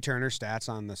fun. Trey Turner stats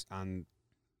on this on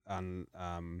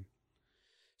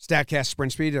Statcast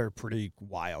sprint speed are pretty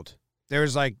wild.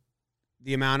 There's like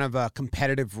the amount of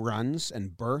competitive runs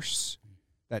and bursts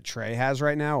that Trey has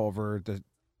right now over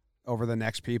the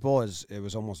next people it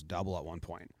was almost double at one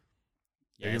point.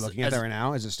 Yeah, Are you looking at that right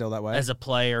now? Is it still that way? As a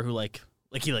player who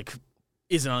he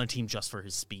isn't on a team just for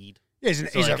his speed. Yeah,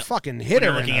 he's a fucking hitter.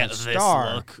 When you're looking and at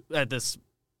star. this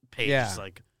page, Yeah. it's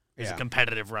like there's a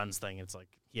competitive runs thing. It's like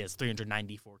he has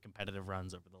 394 competitive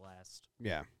runs over the last.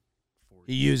 Yeah.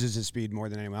 40. He uses his speed more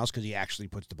than anyone else because he actually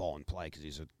puts the ball in play because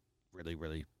he's a really,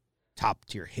 really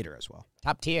top-tier hitter as well.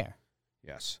 Top tier.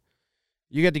 Yes.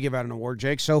 You get to give out an award,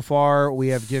 Jake. So far, we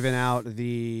have given out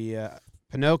the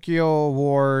Pinocchio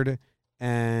Award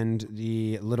and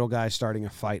the Little Guy Starting a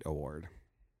Fight Award.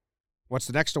 What's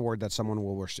the next award that someone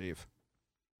will receive?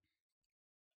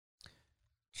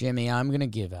 Jimmy, I'm going to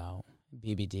give out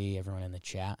BBD, everyone in the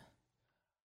chat.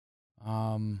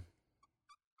 I'm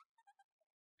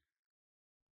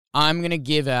going to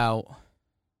give out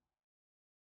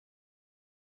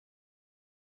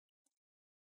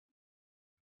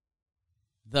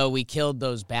the We Killed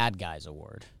Those Bad Guys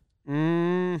award.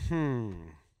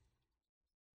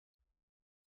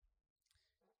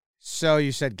 So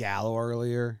you said Gallo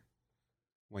earlier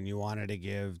when you wanted to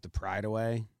give the pride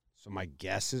away. So my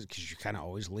guess is because you kind of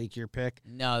always leak your pick.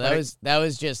 No, that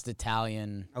was just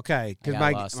Italian. Okay,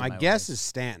 because my guess is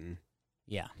Stanton.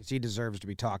 Yeah. Because he deserves to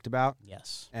be talked about.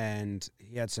 Yes. And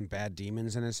he had some bad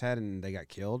demons in his head, and they got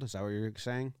killed. Is that what you're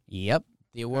saying? Yep.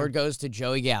 The award goes to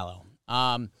Joey Gallo.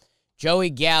 Joey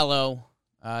Gallo,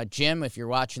 Jim, if you're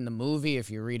watching the movie, if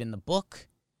you're reading the book,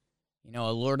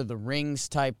 a Lord of the Rings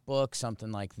type book,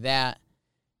 something like that,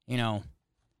 you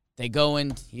go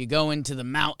into the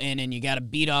mountain and you got to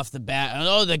beat off the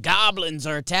Oh, the goblins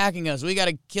are attacking us. We got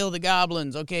to kill the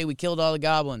goblins. Okay, we killed all the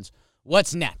goblins.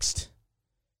 What's next?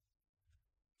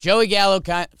 Joey Gallo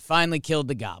finally killed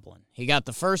the goblin. He got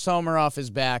the first homer off his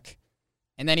back,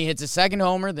 and then he hits a second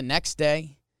homer the next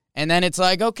day, and then it's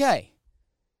like, okay.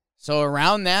 So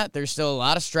around that, there's still a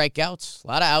lot of strikeouts, a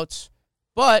lot of outs,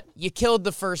 but you killed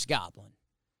the first goblin.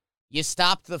 You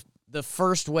stopped the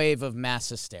first wave of mass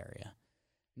hysteria.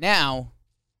 Now,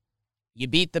 you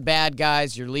beat the bad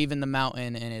guys, you're leaving the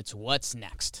mountain, and it's what's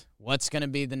next? What's going to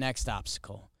be the next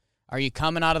obstacle? Are you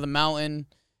coming out of the mountain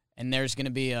and there's going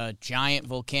to be a giant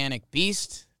volcanic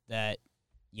beast that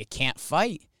you can't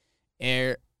fight?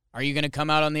 Or are you going to come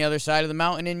out on the other side of the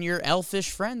mountain and your elfish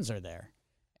friends are there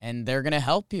and they're going to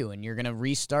help you and you're going to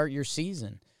restart your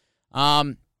season?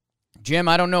 Jim,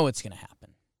 I don't know what's going to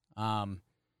happen.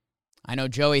 I know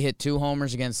Joey hit 2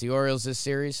 homers against the Orioles this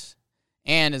series.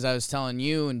 And as I was telling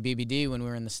you and BBD when we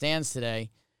were in the stands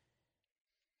today,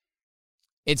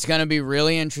 it's going to be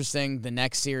really interesting the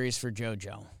next series for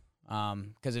JoJo.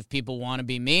 Because if people want to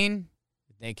be mean,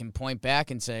 they can point back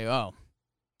and say, oh,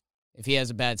 if he has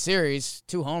a bad series,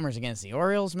 2 homers against the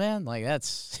Orioles, man, like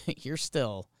that's, you're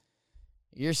still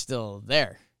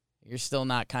there. You're still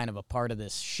not kind of a part of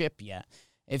this ship yet.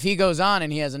 If he goes on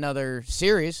and he has another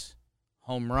series,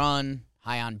 home run,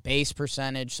 high on base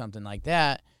percentage, something like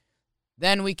that,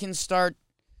 then you can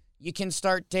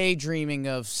start daydreaming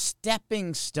of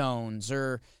stepping stones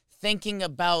or thinking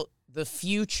about the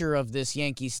future of this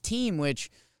Yankees team,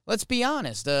 which, let's be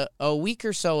honest, a week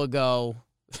or so ago,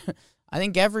 I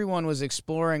think everyone was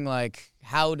exploring, like,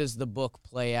 how does the book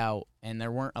play out, and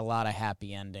there weren't a lot of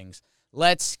happy endings.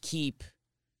 Let's keep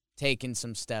taking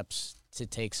some steps to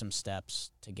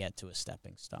get to a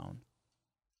stepping stone.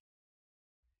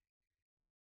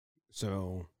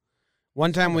 So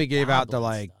one time we gave out the,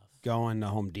 Goblin like, stuff. going to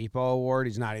Home Depot award.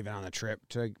 He's not even on the trip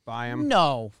to buy him.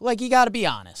 No, like, you got to be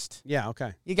honest. Yeah,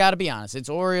 okay. You got to be honest. It's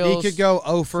Orioles. He could go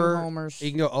 0 two for. homers. He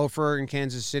can go 0 for in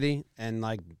Kansas City, and,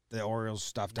 like, the Orioles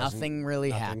stuff doesn't. Nothing really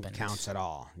nothing happened. counts at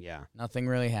all. Yeah. Nothing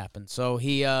really happened. So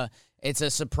it's a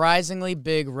surprisingly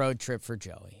big road trip for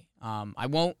Joey. I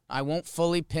won't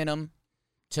fully pin him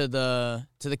to the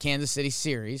Kansas City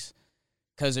series,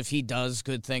 because if he does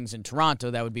good things in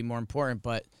Toronto, that would be more important.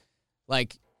 But,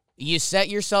 like, you set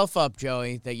yourself up,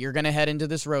 Joey, that you're going to head into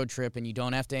this road trip and you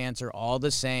don't have to answer all the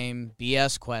same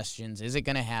BS questions. Is it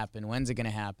going to happen? When's it going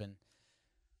to happen?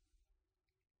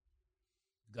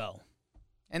 Go.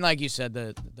 And like you said,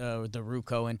 the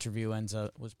Ruocco interview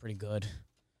was pretty good.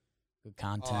 Good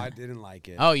content. Oh, I didn't like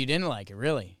it. Oh, you didn't like it,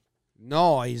 really?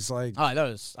 No, he's like. Oh, I thought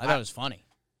it was funny.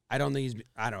 I don't think he's.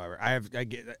 I don't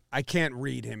know. I can't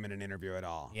read him in an interview at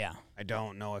all. Yeah. I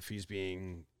don't know if he's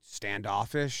being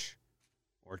standoffish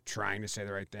or trying to say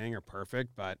the right thing or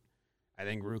perfect, but I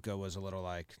think Ruocco was a little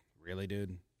like, really,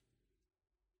 dude?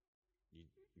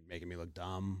 You're making me look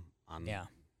dumb on. Yeah.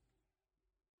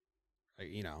 Like,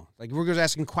 you know, like Ruocco's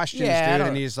asking questions, Yeah, dude,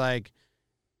 and he's like,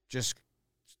 just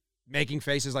making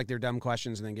faces like they're dumb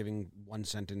questions and then giving one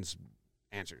sentence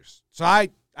answers. So I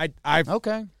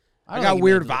Okay. I don't got think he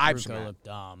weird made vibes from Ruocco that. look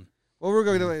dumb. well,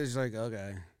 Ruocco is like,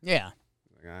 okay, Yeah.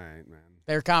 like, all right, man.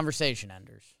 They're conversation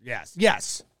enders,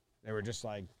 Yes. They were just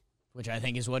like, which I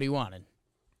think is what he wanted.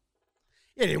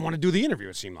 yeah, they didn't want to do the interview.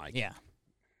 It seemed like, Yeah.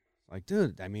 like,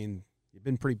 dude, I mean, you've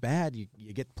been pretty bad. You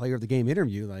get player of the game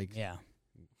interview, like, Yeah.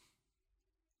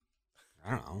 I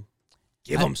don't know,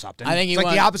 give them something. I think it's he like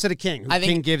the want- opposite of King. I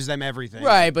think- King gives them everything.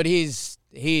 Right, but he's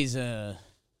a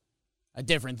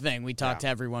different thing. We talked Yeah.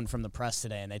 to everyone from the press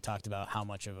today, and they talked about how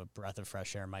much of a breath of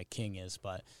fresh air Mike King is.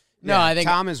 But no, Yeah, I think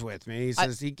Tom is with me. He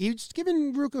says he's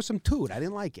giving Ruocco some toot. I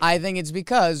didn't like it. I think it's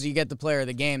because you get the player of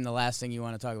the game. The last thing you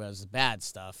want to talk about is the bad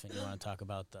stuff, and you want to talk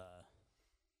about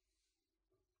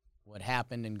what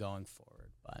happened and going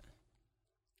forward. But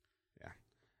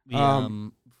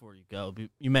Before you go,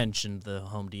 you mentioned the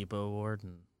Home Depot award,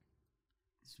 and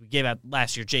we gave out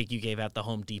last year. Jake, you gave out the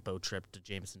Home Depot trip to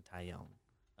Jameson Taillon.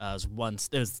 It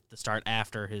was the start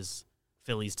after his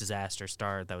Phillies disaster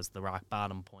start. That was the rock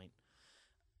bottom point.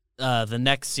 The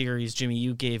next series, Jimmy,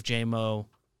 you gave JMO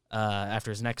after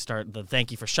his next start the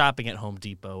Thank You for Shopping at Home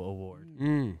Depot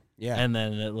award. Yeah. And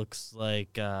then it looks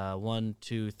like 1,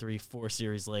 2, 3, 4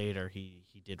 series later, he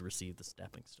did receive the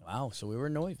stepping stone. wow, so we were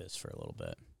Noivus for a little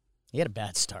bit. He had a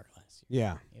bad start last year.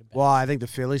 Yeah. He had a bad Well, I think the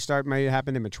Philly start may have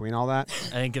happened in between all that.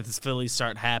 I think if this Phillies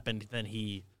start happened, then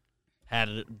he had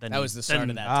it. Then That was the start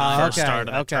of that time. First Okay, start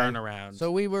of that okay. turnaround.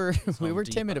 So we were Home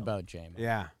timid Depot. about J-Mo.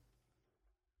 Yeah.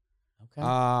 Okay.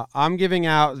 I'm giving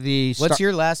out the What's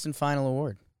your last and final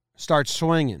award? Start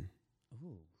Swinging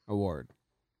Ooh, award.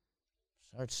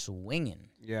 start swinging.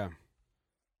 Yeah.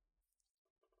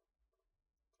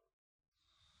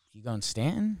 You going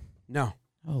Stanton? No.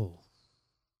 Oh.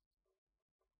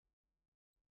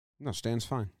 No, Stan's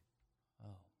fine.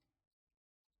 Oh.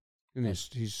 And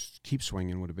he's Keep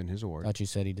Swinging would have been his award. Thought you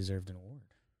said he deserved an award.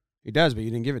 He does, but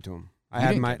you didn't give it to him. You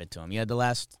didn't give it to him. You had the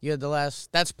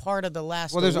last. That's part of the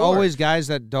last. Well, there's award. always guys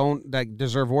that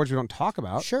deserve awards we don't talk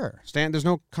about. Sure. Stan, there's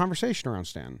no conversation around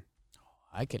Stan.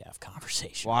 I could have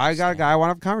conversation. Well, I with got a Stan. guy I want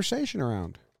to have a conversation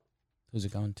around. Who's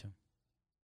it going to?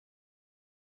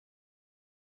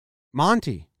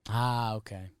 Monty. Ah,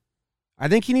 okay. I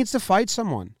think he needs to fight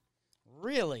someone.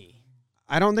 Really?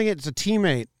 I don't think it's a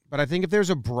teammate, but I think if there's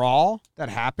a brawl that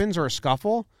happens or a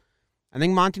scuffle, I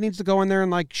think Monty needs to go in there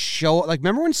and show. Like,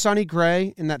 remember when Sonny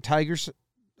Gray in that Tigers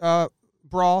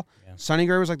brawl? Yeah. Sonny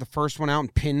Gray was like the first one out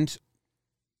and pinned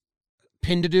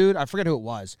a dude. I forget who it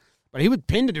was, but he would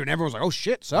pin a dude, and everyone was like, "Oh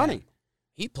shit, Sonny!" Yeah.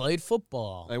 He played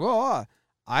football. Like, well,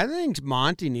 I think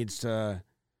Monty needs to.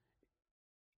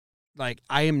 Like,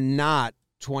 I am not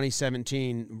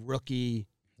 2017 rookie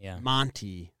Yeah.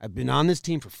 Monty. I've been on this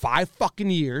team for 5 fucking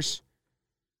years,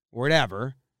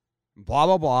 whatever, blah,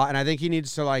 blah, blah. And I think he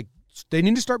needs to, they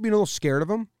need to start being a little scared of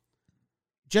him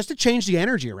just to change the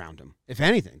energy around him, if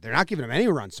anything. They're not giving him any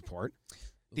run support.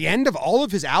 The end of all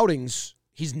of his outings,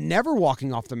 he's never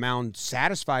walking off the mound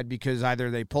satisfied because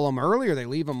either they pull him early or they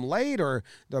leave him late or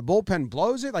the bullpen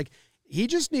blows it. Like, he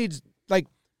just needs,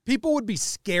 people would be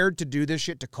scared to do this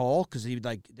shit to Cole because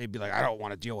they'd be like, I don't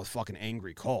want to deal with fucking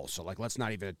angry Cole. So, let's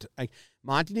not even,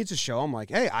 Monty needs to show him,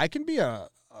 hey, I can be a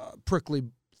prickly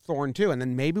thorn too. And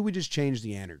then maybe we just change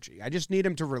the energy. I just need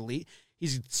him to release.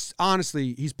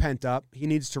 He's pent up. He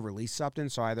needs to release something.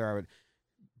 So either I would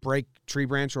break tree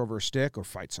branch over a stick or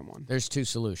fight someone. There's 2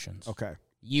 solutions. Okay.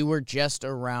 You were just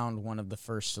around one of the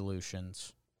first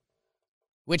solutions,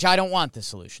 which I don't want this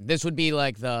solution. This would be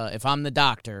like if I'm the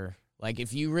doctor, like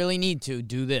if you really need to,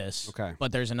 do this. Okay.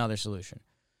 But there's another solution.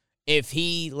 If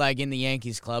he, like in the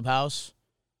Yankees clubhouse,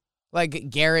 like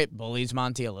Garrett bullies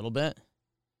Monty a little bit.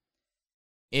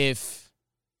 If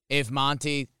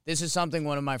Monty, this is something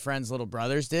one of my friend's little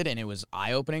brothers did, and it was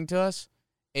eye-opening to us.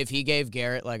 If he gave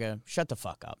Garrett like a shut the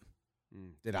fuck up.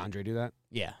 Did Andre do that?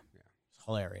 Yeah. It's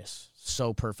hilarious.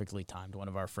 So perfectly timed. One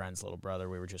of our friend's little brother,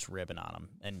 we were just ribbing on him,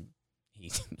 and he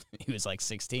was like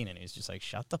 16, and he was just like,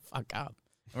 shut the fuck up.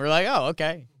 And we're like, oh,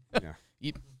 okay.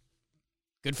 Yeah.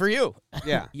 Good for you.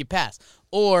 Yeah. You pass.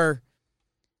 Or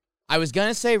I was going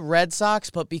to say Red Sox,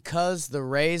 but because the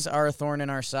Rays are a thorn in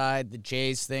our side, the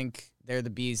Jays think they're the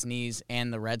bee's knees,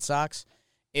 and the Red Sox,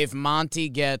 if Monty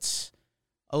gets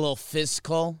a little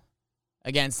physical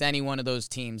against any one of those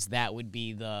teams, that would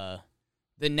be the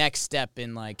next step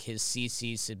in like his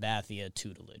CC Sabathia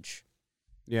tutelage.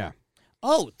 Yeah.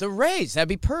 Oh, the Rays, that'd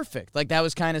be perfect. Like that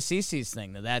was kind of CC's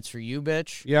thing. That's for you,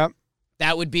 bitch. Yep.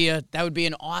 That would be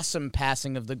an awesome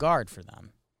passing of the guard for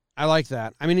them. I like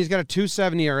that. I mean, he's got a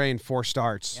 2.70 ERA in 4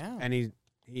 starts, Yeah. and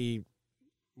he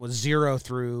was 0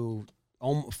 through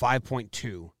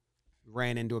 5.2.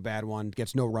 Ran into a bad one,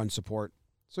 gets no run support.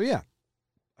 So yeah,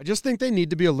 I just think they need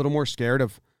to be a little more scared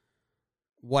of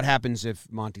what happens if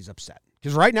Monty's upset.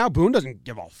 Because right now, Boone doesn't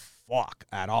give a fuck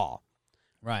at all.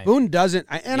 Right. Boone doesn't,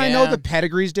 and I know Yeah. the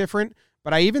pedigree's different,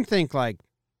 but I even think like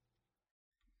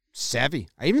Sevy.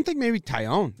 I even think maybe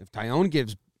Tyone. If Tyone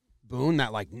gives Boone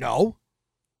that like no,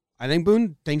 I think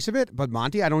Boone thinks of it, but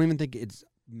Monty, I don't even think it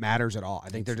matters at all. I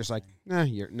think they're just like,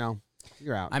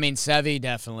 you're out. I mean, Sevy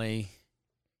definitely.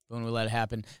 Boone would let it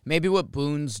happen. Maybe what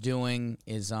Boone's doing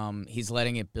is he's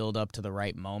letting it build up to the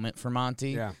right moment for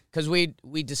Monty. Yeah. Because we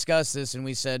discussed this and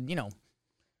we said,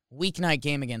 weeknight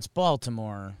game against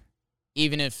Baltimore,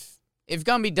 even if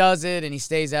Gumby does it and he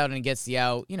stays out and he gets the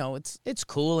out, it's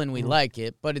cool and we like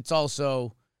it. But it's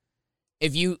also,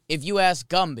 if you ask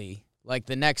Gumby, like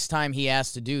the next time he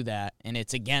has to do that and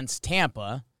it's against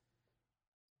Tampa,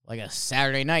 like a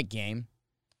Saturday night game,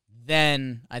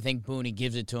 then I think Booney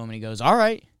gives it to him and he goes, all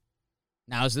right,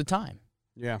 now's the time.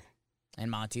 Yeah.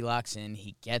 And Monty locks in.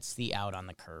 He gets the out on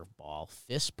the curveball.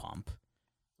 Fist pump.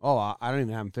 Oh, I don't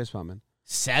even have him fist pumping.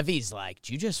 Sevy's like,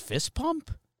 did you just fist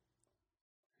pump?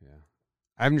 Yeah.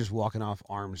 I'm just walking off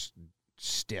arms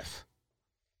stiff.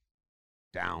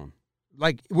 Down.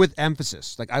 Like, with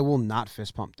emphasis. Like, I will not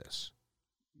fist pump this.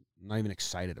 I'm not even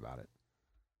excited about it.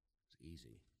 It's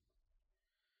easy.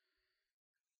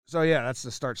 So, yeah, that's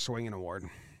the Start Swinging Award.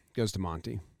 Goes to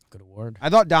Monty. Good award. I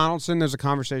thought Donaldson, there's a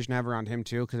conversation to have around him,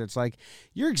 too, because it's like,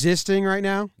 you're existing right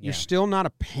now. Yeah. You're still not a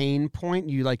pain point.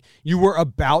 You were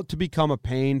about to become a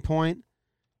pain point,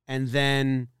 and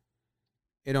then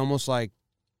it almost like,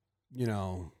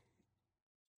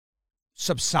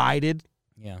 subsided,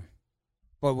 Yeah.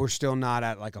 but we're still not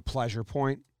at like a pleasure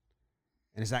point.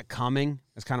 And is that coming?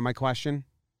 That's kind of my question.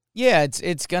 Yeah,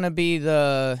 it's gonna be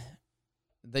the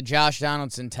Josh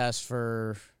Donaldson test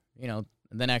for,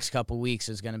 the next couple weeks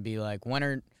is gonna be like, when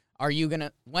are you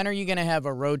gonna have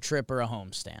a road trip or a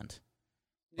homestand?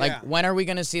 Like, when are we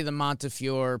gonna see the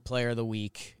Montefiore Player of the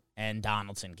Week and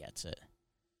Donaldson gets it?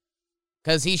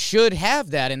 Because he should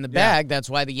have that in the bag. That's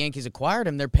why the Yankees acquired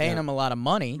him. They're paying him a lot of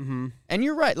money. Mm-hmm. And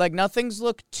you're right. Like, nothing's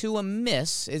looked too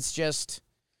amiss. It's just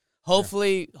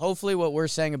hopefully what we're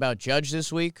saying about Judge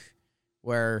this week,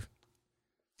 where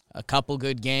a couple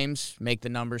good games make the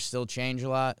numbers still change a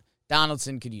lot,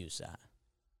 Donaldson could use that.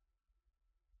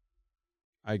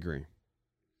 I agree.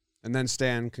 And then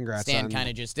Stan, congrats. Stan kind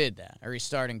of just did that, or he's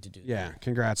starting to do that. Yeah,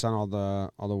 congrats on all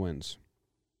the wins.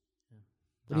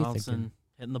 What are you Donaldson thinking?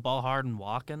 hitting the ball hard and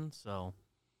walking, so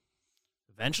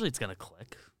eventually it's gonna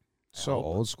click. So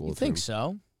old school. You think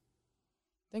so?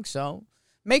 Think so?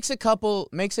 Makes a couple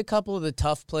of the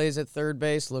tough plays at third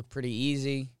base look pretty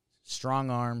easy. Strong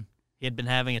arm. He had been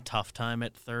having a tough time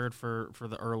at third for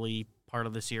the early part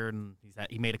of this year, and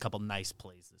he made a couple nice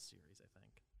plays this series, I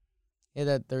think.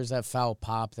 Yeah, there's that foul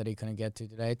pop that he couldn't get to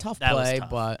today. Tough That was play, tough.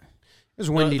 but It was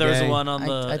a windy There was day. one on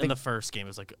I in think- the first game. It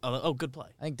was like, oh, good play.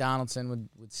 I think Donaldson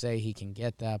would say he can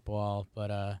get that ball.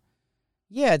 But,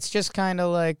 yeah, it's just kind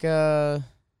of like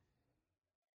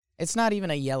it's not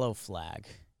even a yellow flag,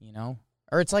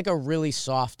 Or it's like a really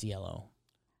soft yellow.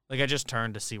 Like, I just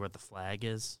turned to see where the flag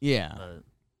is. Yeah. But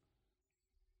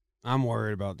I'm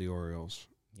worried about the Orioles.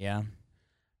 Yeah.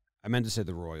 I meant to say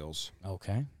the Royals.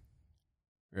 Okay.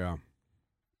 Yeah.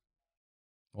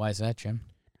 Why is that, Jim?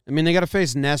 I mean, they got to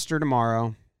face Nestor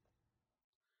tomorrow.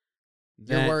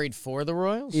 You're worried for the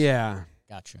Royals? Yeah.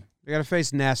 Gotcha. They got to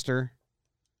face Nestor,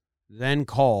 then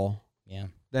Cole, Yeah.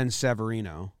 then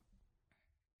Severino.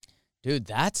 Dude,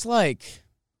 that's like...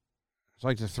 It's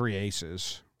like the three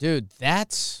aces. Dude,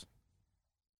 that's...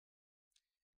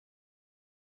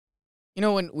 You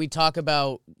know, when we talk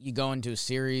about you go into a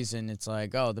series and it's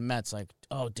like, oh, the Mets, like,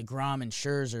 oh, DeGrom and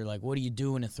Scherzer, like, what do you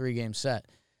do in a 3-game set?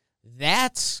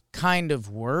 That's kind of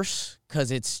worse because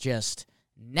it's just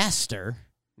Nestor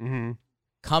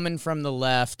coming from the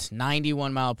left,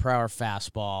 91-mile-per-hour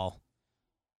fastball,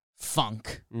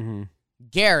 funk.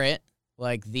 Garrett,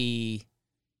 like the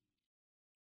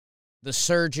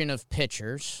surgeon of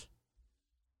pitchers,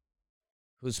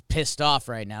 who's pissed off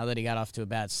right now that he got off to a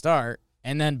bad start,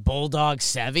 and then Bulldog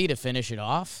Sevy to finish it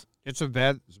off. It's a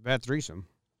bad threesome.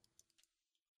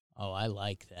 Oh, I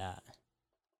like that.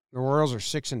 The Royals are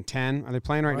 6-10. Are they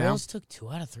playing right Royals took 2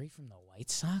 out of 3 from the White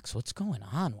Sox. What's going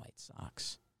on, White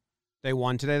Sox? now? They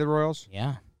won today, the Royals?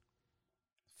 Yeah.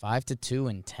 5-2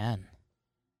 and 10.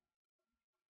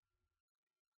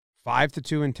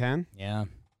 5-2 and 10? Yeah.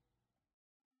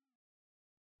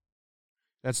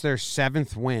 That's their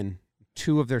 7th win.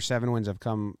 2 of their 7 wins have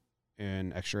come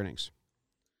in extra innings.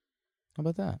 How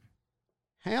about that?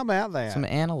 How about that? Some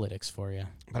analytics for you.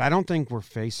 But I don't think we're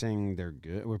facing their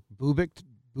good. We're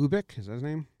Bubik, is that his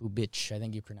name? Bubich. I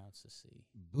think you pronounce the C.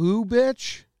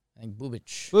 Bubich? I think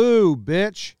Bubich. Boo,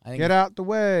 bitch. I think Get out the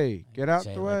way. Get out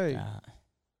Say the it way. like that.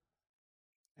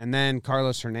 And then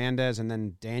Carlos Hernandez and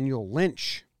then Daniel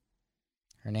Lynch.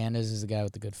 Hernandez is the guy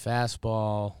with the good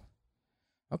fastball.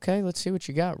 Okay, let's see what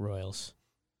you got, Royals.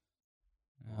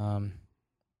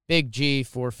 Big G,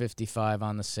 455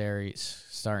 on the series.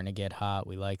 Starting to get hot.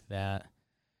 We like that.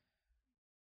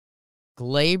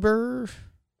 Glaber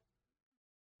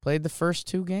played the first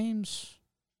 2 games.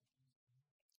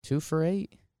 2 for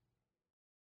 8.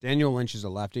 Daniel Lynch is a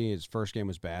lefty. His first game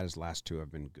was bad. His last 2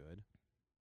 have been good.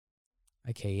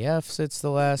 IKF sits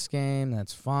the last game.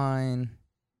 That's fine.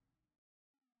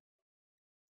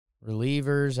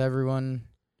 Relievers, everyone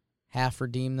half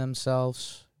redeemed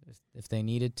themselves if they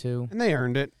needed to. And they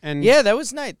earned it. And Yeah, that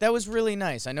was nice. That was really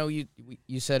nice. I know you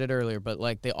said it earlier, but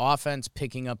like the offense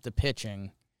picking up the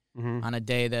pitching on a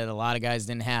day that a lot of guys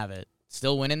didn't have it.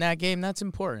 Still winning that game, that's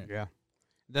important. Yeah.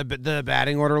 The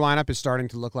batting order lineup is starting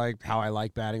to look like how I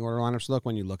like batting order lineups to look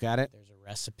when you look at it. There's a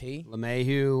recipe.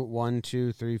 LeMahieu, 1,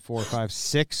 2, 3, 4, 5,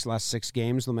 6. Last 6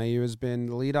 games, LeMahieu has been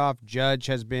the leadoff. Judge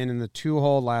has been in the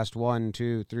 2-hole last 1,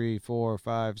 2, 3, 4,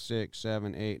 5, 6,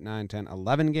 7, 8, 9, 10,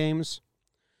 11 games.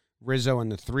 Rizzo in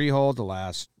the 3-hole the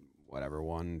last,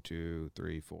 1, 2,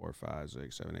 3, 4, 5,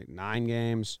 6, 7, 8, 9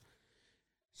 games.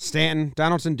 Stanton,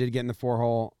 Donaldson did get in the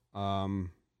 4-hole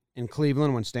in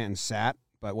Cleveland when Stanton sat,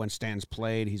 but when Stanton's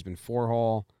played, he's been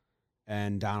 4-hole,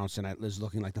 and Donaldson is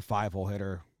looking like the 5-hole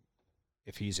hitter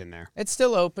if he's in there. It's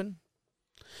still open.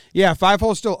 Yeah,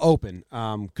 5-hole is still open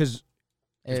because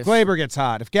if Glaber gets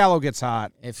hot, if Gallo gets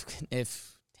hot.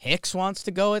 If Hicks wants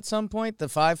to go at some point, the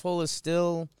 5-hole is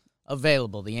still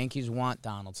available. The Yankees want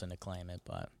Donaldson to claim it,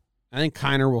 but I think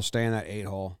Kiner will stay in that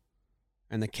 8-hole,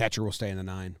 and the catcher will stay in the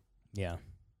 9. yeah.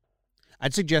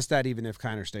 I'd suggest that even if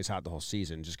Kiner stays hot the whole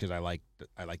season, just because I like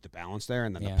the balance there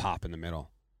and then the pop in the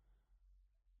middle.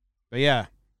 But yeah,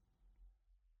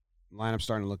 lineup's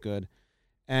starting to look good.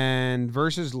 And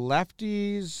versus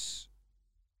lefties,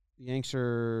 the Yanks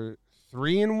are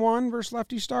 3-1 versus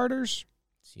lefty starters.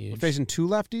 It's huge. We're facing 2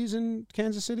 lefties in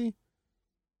Kansas City.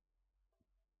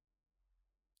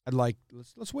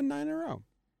 Let's win 9 in a row.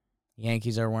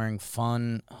 Yankees are wearing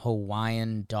fun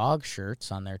Hawaiian dog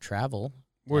shirts on their travel.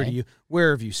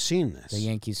 Where have you seen this? The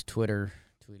Yankees Twitter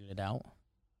tweeted it out.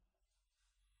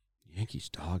 Yankees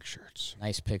dog shirts.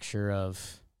 Nice picture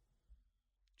of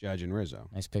Judge and Rizzo.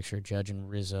 Nice picture of Judge and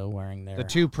Rizzo wearing their The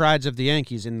 2 prides of the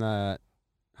Yankees in the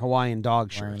Hawaiian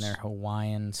dog wearing shirts. their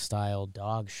Hawaiian style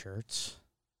dog shirts.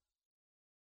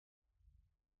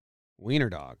 Wiener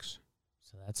dogs.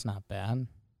 So that's not bad.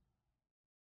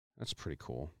 That's pretty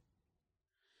cool.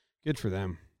 Good for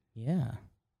them. Yeah.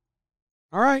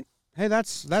 All right. Hey,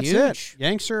 that's Huge. it.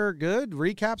 Yanks are good.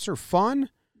 Recaps are fun.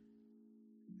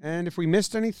 And if we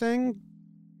missed anything,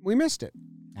 we missed it.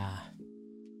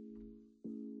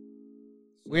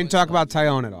 We didn't talk about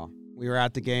Tyone at all. We were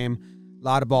at the game. A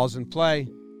lot of balls in play.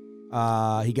 He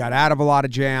got out of a lot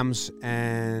of jams,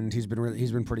 and he's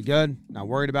been pretty good. Not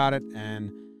worried about it.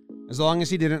 And as long as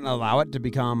he didn't allow it to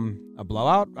become a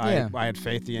blowout, I had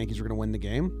faith the Yankees were going to win the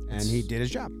game, and he did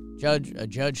his job. A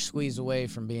judge squeeze away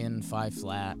from being 5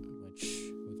 flat, which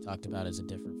we've talked about as a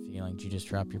different feeling. Did you just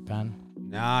drop your pen?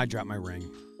 Nah, I dropped my ring.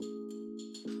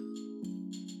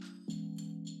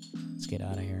 Let's get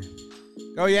out of here.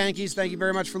 Go Yankees. Thank you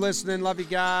very much for listening. Love you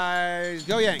guys.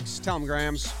 Go Yanks. Tell them,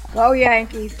 Grams. Go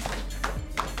Yankees.